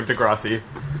Season 3 of Degrassi.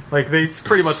 Like, they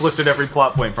pretty much lifted every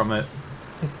plot point from it.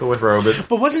 But with robots.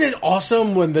 But wasn't it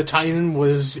awesome when the Titan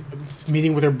was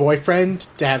meeting with her boyfriend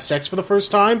to have sex for the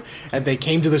first time, and they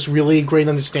came to this really great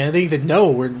understanding that no,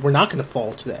 we're not going to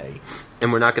fall today.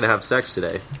 And we're not going to have sex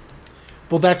today.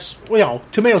 Well, that's,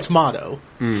 tomato, tomato.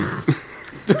 Do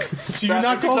you That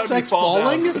not every call time sex you fall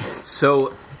falling? down.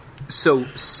 So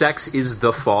sex is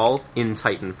the fall in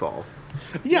Titanfall.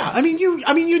 Yeah, I mean,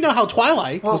 you know how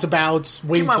Twilight was about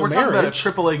waiting Come on, till we're talking about a marriage.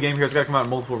 AAA game here that's got to come out in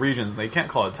multiple regions, and they can't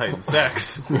call it Titan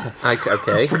Sex.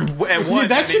 Okay. And one,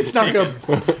 That shit's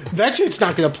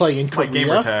not gonna play in like Korea.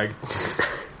 gamer tag.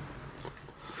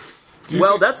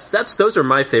 Well, those are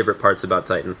my favorite parts about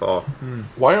Titanfall.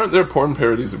 Why aren't there porn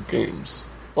parodies of games?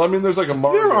 Well, I mean, there's like a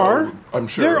Mario. There are. I'm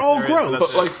sure. They're all There is, gross. but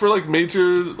But like for like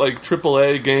major like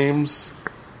AAA games,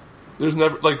 there's no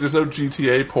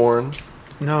GTA porn.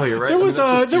 No, you're right. There was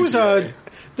that's a just there was a GTA.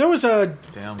 there was a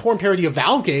Damn. porn parody of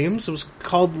Valve games. It was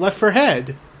called Left 4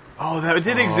 Head. Oh, that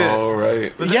did exist. Oh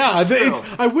right. But Yeah, still.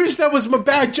 I wish that was a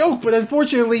bad joke, but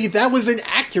unfortunately, that was an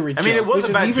accurate I joke. mean, it was which a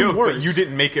is bad even joke, worse. but you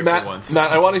didn't make it Matt, for once. Matt,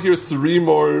 I want to hear 3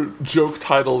 more joke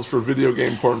titles for video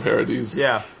game porn parodies.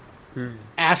 Yeah.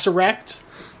 Ass erect.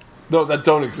 No, that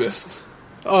don't exist.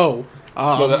 Oh,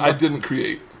 No, that I didn't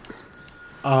create.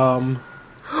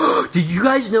 Did you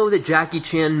guys know that Jackie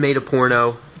Chan made a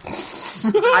porno?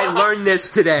 I learned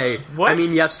this today. What? I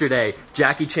mean, yesterday.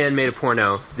 Jackie Chan made a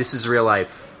porno. This is real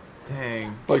life.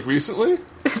 Dang. Like recently?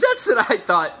 That's what I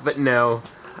thought, but no.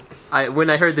 When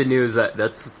I heard the news,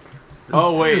 that's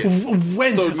Oh, wait.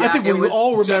 when So, I think it we was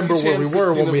all remember Jackie where Chan we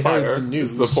were Fisting when we of Fire heard the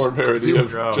news. is the porn parody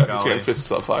of Oh, Jackie golly. Chan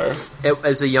Fists of Fire.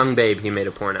 as a young babe, he made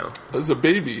a porno. It's a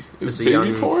baby. Is As a baby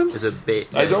young, porn? As a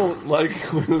I don't like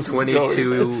where this is going.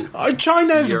 22.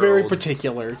 China is very Year-old.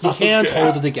 particular. You can't Okay.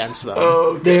 hold it against them.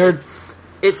 Okay. They're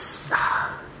It's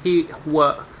he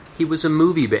was a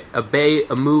movie Did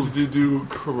you do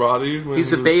karate? When He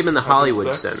was a babe in the having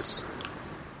Hollywood sex? sense.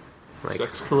 Like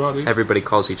Sex karate? everybody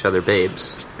calls each other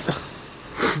babes.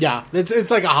 yeah, it's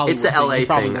like a Hollywood. It's a thing. LA You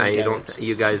probably thing. won't I get don't. it.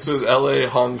 You guys. This is LA,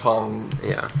 Hong Kong.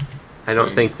 Yeah. I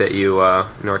don't think that you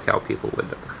NorCal people would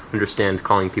understand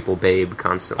calling people babe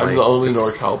constantly. I'm the only It's-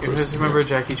 NorCal You guys person. remember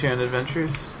Jackie Chan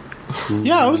Adventures?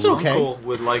 Yeah, it was okay. Uncle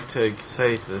would like to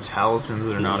say to the talismans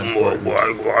that are not important.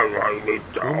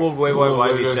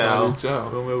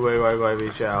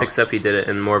 Except he did it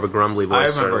in more of a grumbly I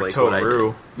voice. remember sort of like what I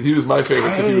Toru. He was my favorite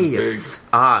because he was Hey. big.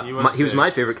 did. He was big.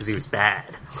 my favorite because he was bad.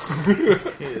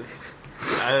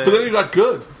 But then he got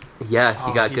good. Yeah,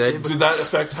 he got he good. Did that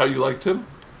affect how you liked him?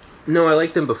 No, I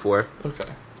liked him before. Okay.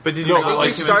 But did you No, not but like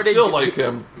like you him? started- still like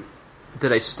him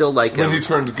Did I still like him? when he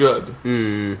turned good.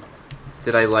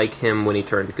 Did I like him when he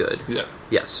turned good? Yeah.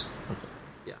 Yes.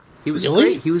 Yeah. He was Really?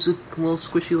 great. He was a little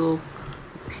squishy, little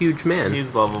huge man.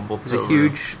 He's lovable. He's a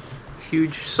huge,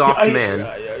 soft man.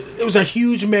 It was a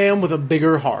huge man with a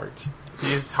bigger heart.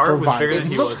 His heart was bigger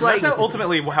than he was. That's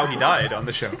ultimately how he died on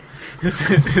the show.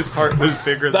 His heart was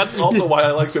bigger than... That's also why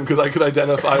I liked him, because I could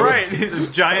identify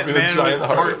with... giant man with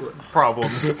heart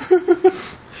problems.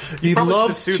 He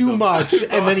loved too much,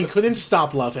 and then he couldn't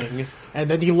stop loving. And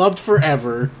then he loved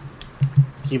forever.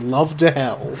 He loved to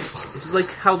hell. It's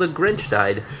like how the Grinch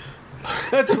died.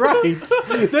 That's right.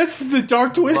 That's the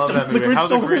dark twist of The Grinch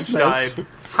Stole Christmas.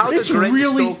 How the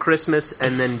Grinch stole Christmas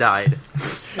and then died.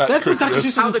 That's what Dr.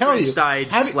 Seuss doesn't tell you. How the Grinch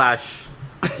died slash...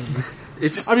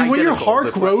 It's when your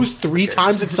heart grows 3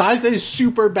 times its size, that is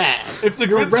super bad. If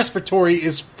your respiratory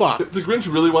is fucked. If the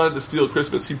Grinch really wanted to steal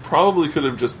Christmas, he probably could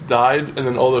have just died, and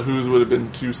then all the Who's would have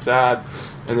been too sad,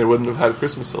 and they wouldn't have had a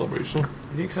Christmas celebration.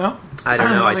 You think so? I don't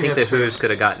know. I think the Who's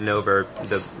could have gotten over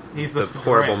the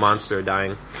horrible monster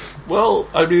dying. Well,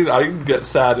 I mean, I'd get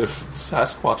sad if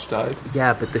Sasquatch died.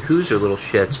 Yeah, but the Who's are little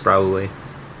shits, probably.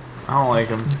 I don't like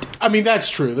them. I mean, that's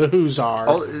true. The Who's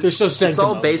are. They're so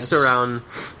sentimental. It's all based around...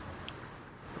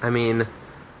 I mean,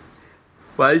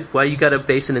 why you gotta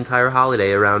base an entire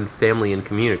holiday around family and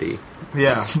community?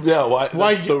 Yeah. Yeah, why?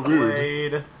 That's so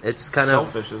rude. It's kind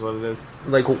of... selfish is what it is.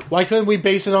 Like, why couldn't we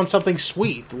base it on something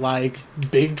sweet, like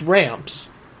big ramps?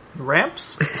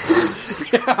 Ramps?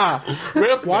 Yeah.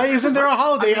 Why isn't there a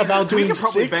holiday about doing... We can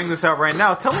probably bang this out right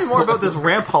now. Tell me more about this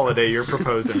ramp holiday you're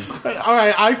proposing.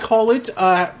 Alright, I call it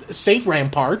St.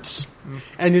 Ramparts.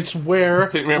 And it's where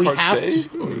St. Ramparts we have Day?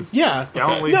 to... Yeah.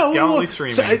 Gallantly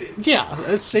streaming.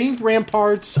 Yeah, St.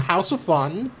 Ramparts House of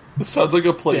Fun. It sounds like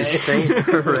a place. St.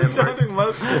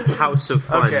 Ramparts House of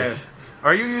Fun. Okay.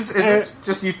 Is this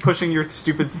just you pushing your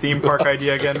stupid theme park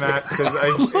idea again, Matt? Because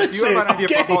if you have an idea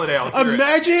for a holiday, I'll hear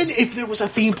Imagine if there was a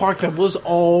theme park that was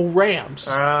all ramps.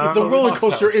 The roller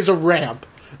coaster is a ramp.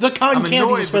 The cotton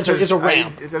candy dispenser is a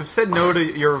ramp. I've said no to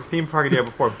your theme park idea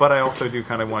before, but I also do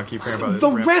kind of want to keep hearing about this. The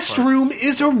restroom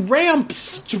is a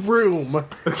ramp-room.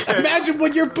 Okay. Imagine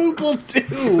what your poop will do.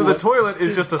 So the toilet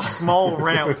is just a small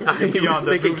ramp. I was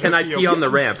thinking, can I pee on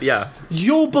the ramp? Yeah.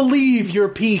 You'll believe your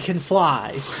pee can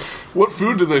fly. What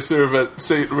food do they serve at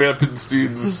St.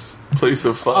 Rampenstein's place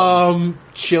of fun?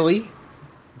 Chili.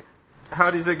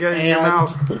 How does it get in your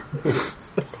mouth?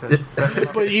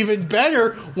 But even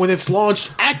better when it's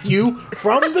launched at you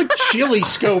from the chili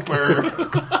scoper.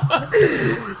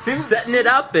 Setting it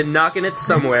up and knocking it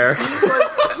somewhere.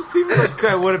 Seems like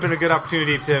it would have been a good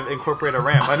opportunity to incorporate a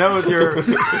ramp. I know you're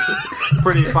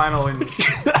pretty final in...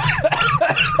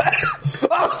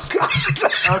 Oh,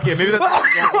 God! Okay, maybe that's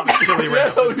the chili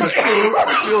ramp.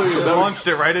 Chili. Launched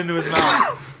it right into his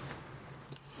mouth.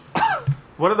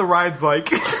 What are the rides like?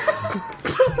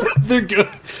 They're good.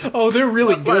 Oh, they're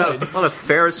really good. A lot of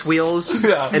Ferris wheels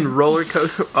and roller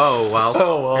coasters. Oh, wow.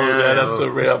 Oh, well, yeah, that's a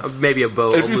ramp. Maybe a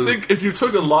boat. If you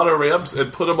took a lot of ramps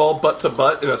and put them all butt to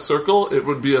butt in a circle, it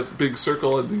would be a big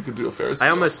circle, and you could do a Ferris wheel.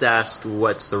 I almost asked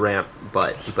what's the ramp,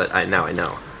 but now I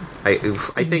know. I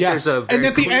think there's a very and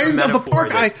at the clear end of the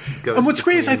park, and what's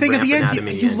great is I think at the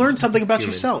end you learn something about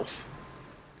yourself.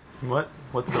 What?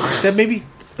 What's the ramp? That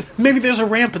maybe there's a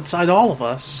ramp inside all of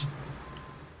us.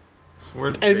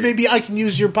 And maybe I can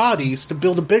use your bodies to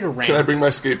build a bigger ramp. Can I bring my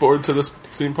skateboard to this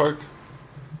theme park?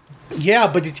 Yeah,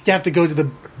 but you have to go to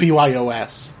the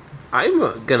BYOS.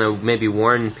 I'm gonna maybe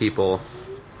warn people.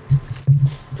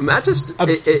 Matt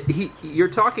you're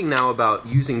talking now about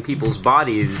using people's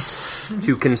bodies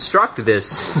to construct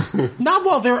this. Not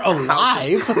while they're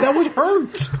alive. That would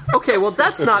hurt. Okay, well,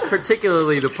 that's not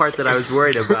particularly the part that I was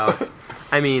worried about.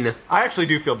 I mean... I actually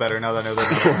do feel better now that I know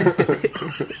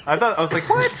that. I was like,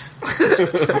 what?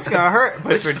 That's gonna hurt.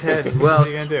 But if you're dead, well, what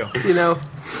are you gonna do? You know,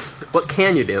 what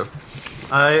can you do?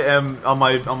 I am, on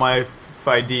my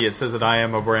ID, it says that I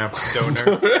am a ramp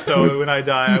donor. So when I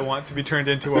die, I want to be turned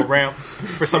into a ramp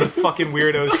for some fucking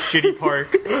weirdo shitty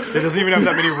park that doesn't even have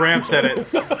that many ramps at it.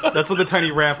 That's what the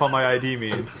tiny ramp on my ID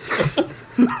means.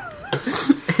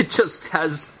 It just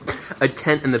has a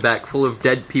tent in the back full of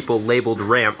dead people labeled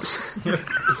ramps.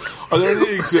 Are there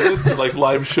any exhibits, like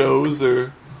live shows,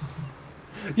 or...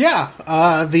 Yeah,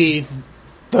 the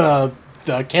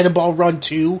Cannonball Run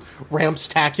 2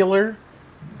 Rampstacular.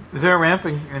 Is there a ramp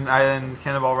in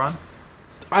Cannonball Run?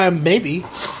 Maybe.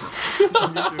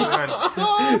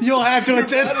 You'll have to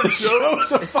attend the show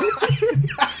to find.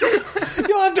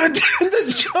 You'll have to attend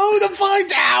the show to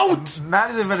find out.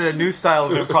 Matt has invented a new style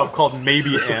of improv called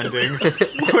maybe ending,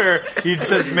 where he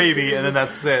says maybe and then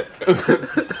that's it.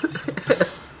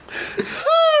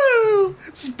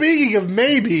 Speaking of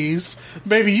maybes,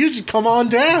 maybe you should come on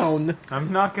down.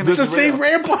 I'm not going to. It's the same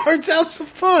Ramparts House of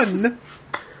Fun.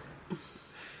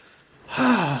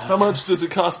 How much does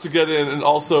it cost to get in? And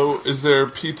also, is there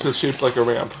pizza shaped like a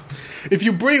ramp? If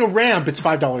you bring a ramp, it's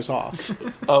 $5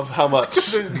 off. Of how much?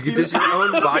 Does your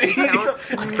own body count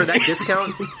for that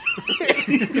discount?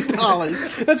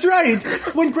 $80. That's right.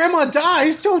 When Grandma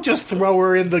dies, don't just throw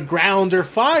her in the ground or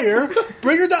fire.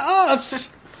 Bring her to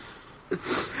us.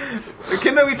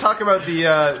 Can we talk about the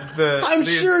I'm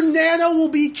sure Nana will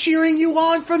be cheering you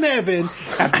on from heaven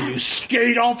after you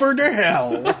skate off her to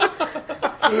hell.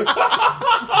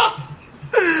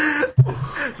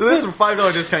 So this is a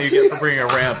 $5 discount you get for bringing a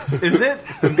ramp. Is it,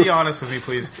 and be honest with me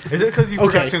please, is it because you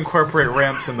forgot to incorporate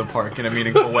ramps in the park in a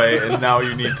meaningful way and now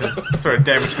you need to sort of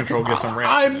damage control, get some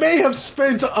ramps? I may have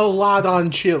spent a lot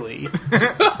on chili.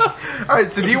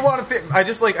 Alright, so do you want to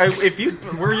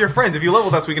if we're your friends, if you live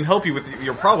with us, we can help you with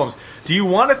your problems. Do you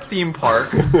want a theme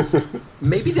park?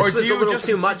 Maybe this was a little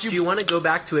too much. Do you want to go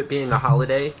back to it being a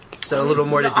holiday? So a little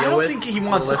more to deal with? I don't think he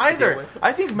wants either.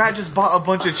 I think Matt just bought a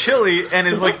bunch of chili and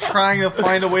is trying to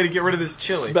find a way to get rid of this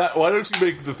chili. Matt, why don't you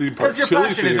make the theme park chili? Because your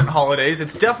passion isn't holidays.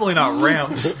 It's definitely not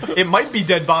ramps. It might be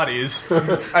dead bodies.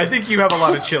 I think you have a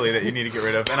lot of chili that you need to get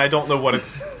rid of, and I don't know what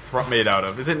it's made out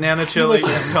of. Is it Nana chili?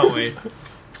 Tell me.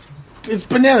 It's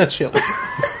banana chili.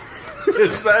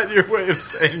 Is that your way of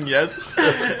saying yes?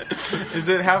 Is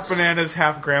it half bananas,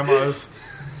 half grandmas?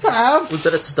 Half? Was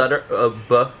that a stutter?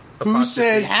 Who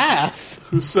said half?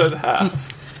 Who said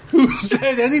half? Who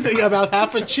said anything about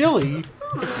half a chili?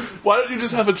 Why don't you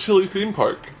just have a chili theme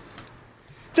park?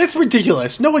 That's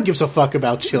ridiculous. No one gives a fuck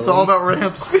about chili. It's all about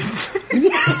ramps.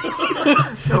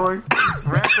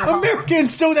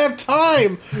 Americans don't have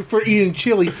time for eating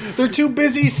chili. They're too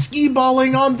busy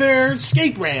ski-balling on their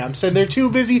skate ramps, and they're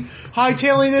too busy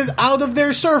hightailing it out of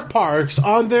their surf parks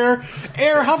on their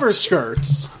air hover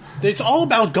skirts. It's all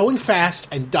about going fast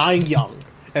and dying young.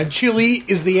 And chili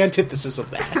is the antithesis of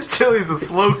that. Chili is a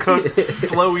slow-cooked,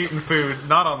 slow-eaten food,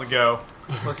 not on the go.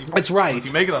 That's right. Unless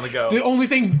you make it on the go. The only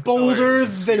thing bolder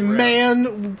than a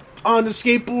man on a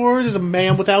skateboard is a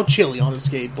man without chili on a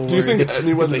skateboard. Do you think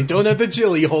they don't have the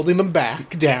chili holding them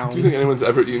back down? Do you think anyone's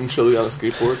ever eaten chili on a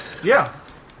skateboard? Yeah.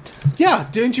 Yeah.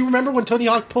 Didn't you remember when Tony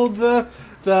Hawk pulled the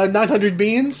 900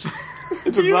 beans?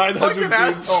 It's a 900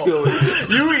 beans chili.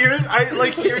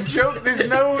 Your joke.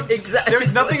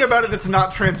 There's nothing about it that's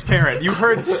not transparent. You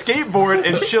heard skateboard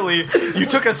and chili. You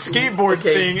took a skateboard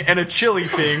thing and a chili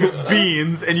thing,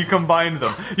 beans, and you combined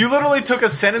them. You literally took a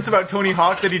sentence about Tony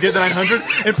Hawk that he did the 900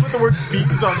 and put the word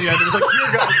beans on the end. It was like,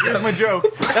 here guys, here's my joke.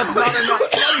 That's not enough.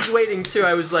 I was waiting too.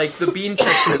 I was like, the bean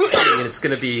section is coming and it's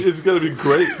gonna be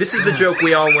great. This is the joke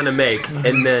we all want to make,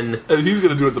 and he's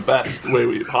gonna do it the best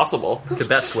way possible. The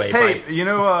best way. Hey. You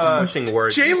know, pushing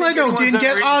words. Jay Leno didn't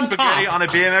get on top on a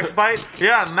BMX bike.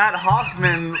 Yeah, Matt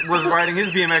Hoffman was riding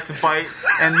his BMX bike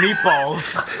and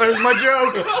meatballs. There's my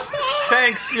joke.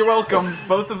 Thanks, you're welcome.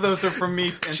 Both of those are from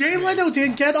me. Jay Leno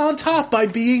didn't get on top by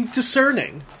being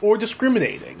discerning or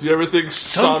discriminating. Do you ever think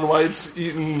Shaun White's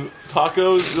eating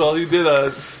tacos? Well, he did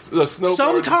a snowboard.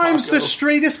 Sometimes taco. the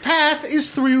straightest path is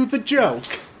through the joke.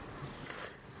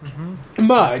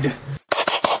 Mud.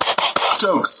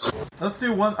 Jokes. Let's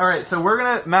do one. All right, so we're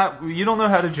gonna Matt. You don't know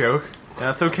how to joke.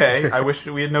 That's okay. I wish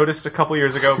we had noticed a couple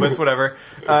years ago, but it's whatever.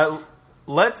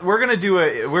 We're gonna do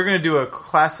a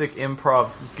classic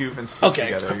improv goof and stuff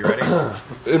together. You ready?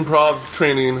 Improv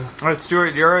training. All right,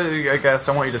 Stuart, you're a guest.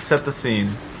 I want you to set the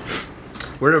scene.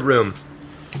 We're in a room.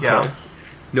 Yeah. Okay.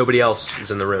 Nobody else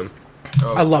is in the room.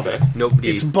 Oh, I love it. Nobody.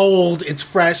 It's bold. It's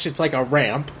fresh. It's like a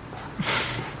ramp.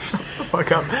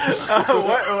 Fuck up.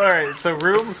 All right, so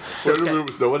room. We're in a room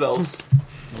with no one else.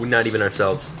 We're not even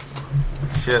ourselves.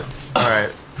 Shit. All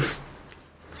right.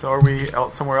 So are we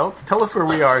out somewhere else? Tell us where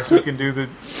we are so we can do the...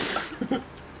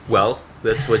 Well,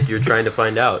 that's what you're trying to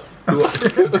find out.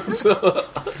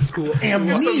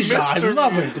 Amnesia. I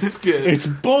love it. It's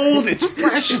bold. It's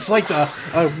fresh. It's like a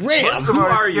ramp. Most of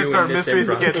our skits are mystery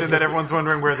skits and then everyone's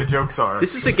wondering where the jokes are.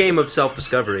 This is a game of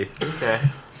self-discovery. Okay.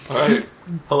 All right.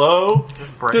 Hello?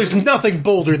 There's nothing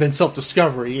bolder than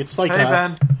self-discovery. It's like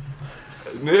Ben.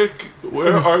 Nick,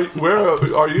 where are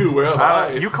you? Where am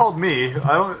I? You called me.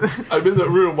 I'm in the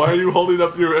room. Why are you holding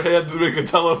up your hand to make a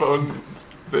telephone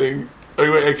thing?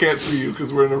 Anyway, I can't see you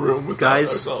because we're in a room with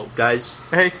ourselves. Guys.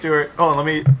 Hey, Stuart. Oh, let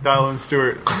me dial in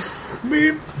Stuart.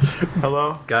 Beep.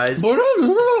 Hello? Guys.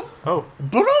 Oh.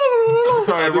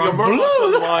 Sorry, I think a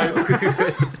Murloc's online.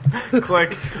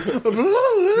 Click.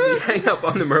 Hang up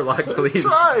on the Murloc, please.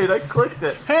 Right, I clicked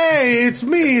it. Hey, it's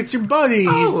me. It's your buddy.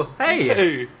 Oh, hey.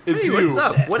 Hey, it's you. What's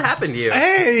up? What happened to you?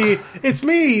 Hey, it's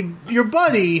me, your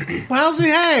buddy. How's it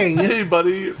hang? Hey,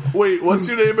 buddy. Wait, what's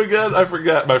your name again? I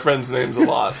forget my friend's names a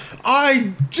lot.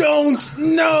 I don't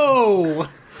know.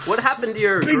 What happened to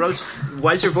your gross...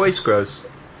 Why is your voice gross?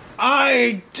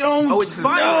 I don't Oh, it's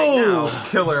fine right know. now.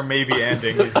 Killer maybe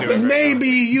ending he's doing right Maybe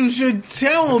you should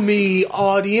tell me,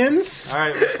 audience. now. All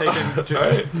right, we're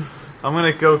taking... I'm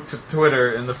going to go to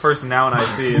Twitter, and the first noun I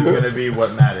see is going to be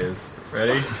what Matt is.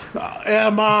 Ready?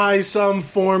 Am I some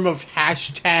form of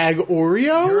hashtag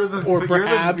Oreo? Or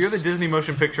perhaps... You're the Disney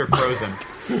motion picture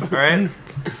Frozen. All right?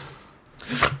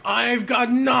 I've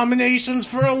got nominations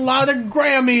for a lot of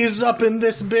Grammys up in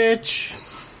this bitch.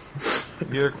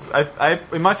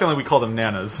 In my family, we call them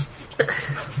nanas.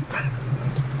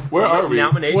 Where are we?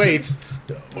 Nominations? Wait,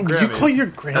 you call your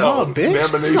grandma a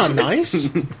bitch? That's not nice.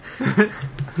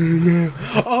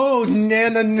 Oh,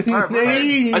 nana.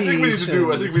 I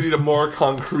think we need a more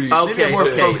concrete. Okay, more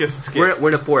focused skit. We're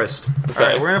in a forest. Okay. All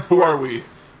right, we're in a Who forest. are we?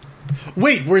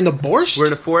 Wait, we're in the borscht? We're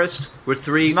in a forest. We're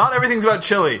three Not everything's about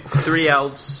chili.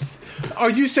 elves. Are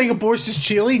you saying a borscht is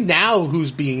chili? Now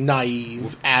who's being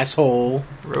naive, asshole?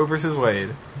 Roe versus Wade.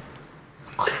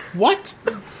 What?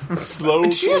 Slow.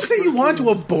 Did you just say you want to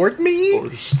abort me?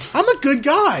 Borscht. I'm a good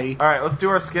guy. All right, let's do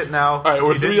our skit now. All right,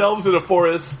 we're three elves in a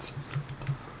forest.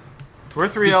 We're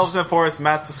three elves in a forest.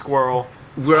 Matt's a squirrel.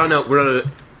 We're on a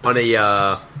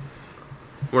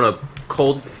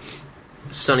cold,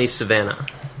 sunny savanna.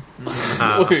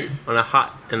 Wait. On a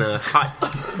hot.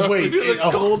 Wait, We're in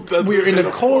a cold desert we're in a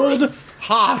a cold, forest.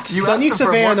 hot, You sunny asked him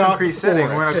for a more savanna. concrete setting.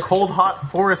 forest. We're in a cold,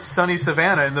 hot forest, sunny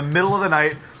savanna in the middle of the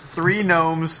night. Three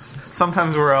gnomes.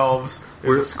 Sometimes we're elves.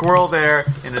 There's a squirrel there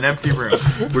in an empty room.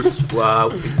 We're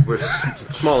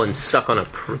small and stuck on a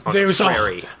There's a-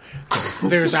 prairie.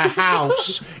 There's a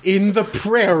house in the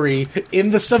prairie,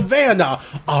 in the savanna,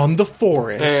 on the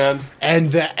forest.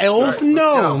 And the elf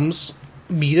gnomes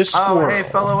meet a squirrel. Oh, hey,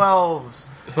 fellow elves.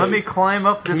 Let me climb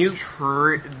up this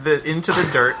tree into the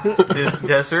dirt, this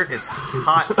desert. It's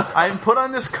hot. I put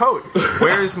on this coat.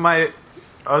 Where's my...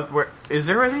 is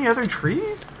there any other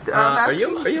trees? Are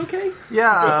you okay?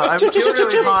 Yeah, I'm feeling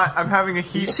really hot. I'm having a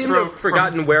heat You seem stroke. to have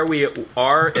forgotten where we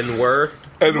are and were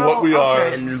And what we are.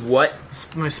 okay. and what.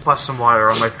 Let me splash some water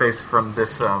on my face from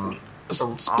this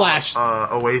Splash.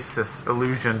 oasis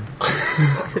illusion.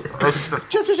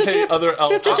 Hey, other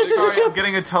elves. Sorry, I'm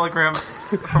getting a telegram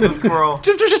from the squirrel.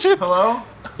 Hello?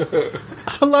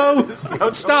 Hello?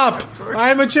 Stop.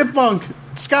 I'm a chipmunk.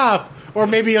 Stop. Or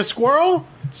maybe a squirrel?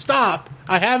 Stop.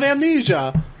 I have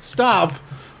amnesia. Stop.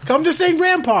 Come to St.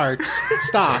 Ramparts.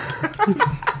 Stop.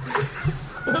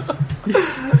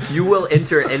 You will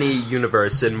enter any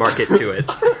universe and market to it.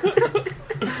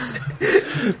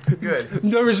 Good.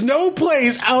 There is no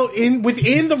place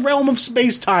within the realm of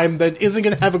space-time that isn't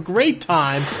going to have a great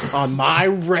time on my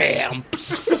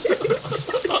ramps.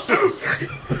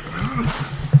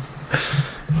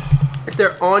 If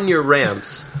they're on your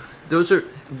ramps, those are...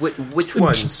 which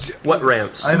ones? What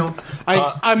ramps? I don't...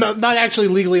 I'm not actually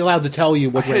legally allowed to tell you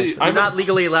what ramps. I'm not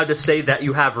legally allowed to say that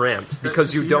you have ramps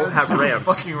because you don't have ramps.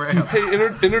 Fucking ramp. Hey,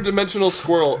 interdimensional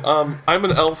squirrel. I'm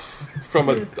an elf from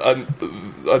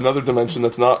another dimension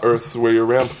that's not Earth, where your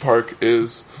ramp park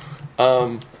is.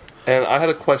 And I had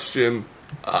a question.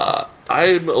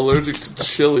 I'm allergic to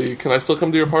chili. Can I still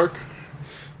come to your park?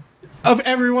 Of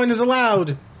everyone is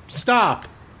allowed. Stop.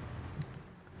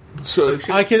 So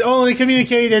I can only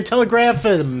communicate and telegraph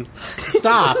them.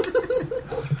 Stop.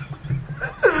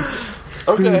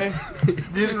 okay.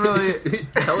 Didn't really...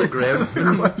 Telegram.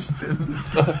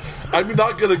 I'm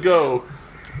not gonna go.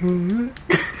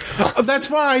 That's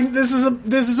fine. This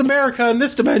is America in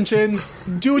this dimension.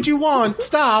 Do what you want.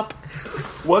 Stop.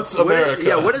 What's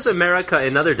America? What is America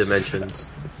in other dimensions?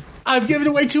 I've given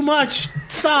away too much.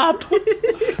 Stop.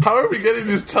 How are we getting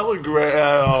these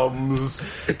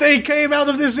telegrams? They came out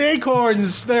of these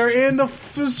acorns. They're in the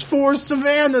forest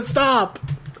savannah. Stop.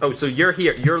 Oh, so you're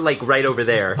here. You're like right over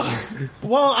there.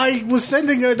 Well, I was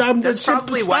sending a That's ship.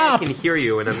 probably why I Stop. can hear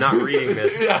you and I'm not reading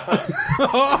this.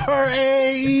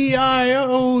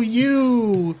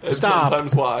 RAEIOU. And Stop.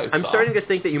 sometimes why? I'm Stop. starting to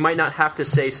think that you might not have to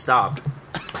say stop.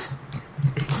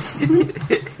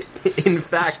 In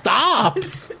fact, Stop.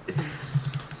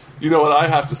 You know what I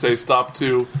have to say? Stop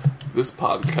to this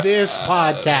podcast. This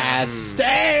podcast.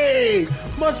 Stay.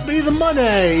 Must be the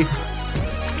money.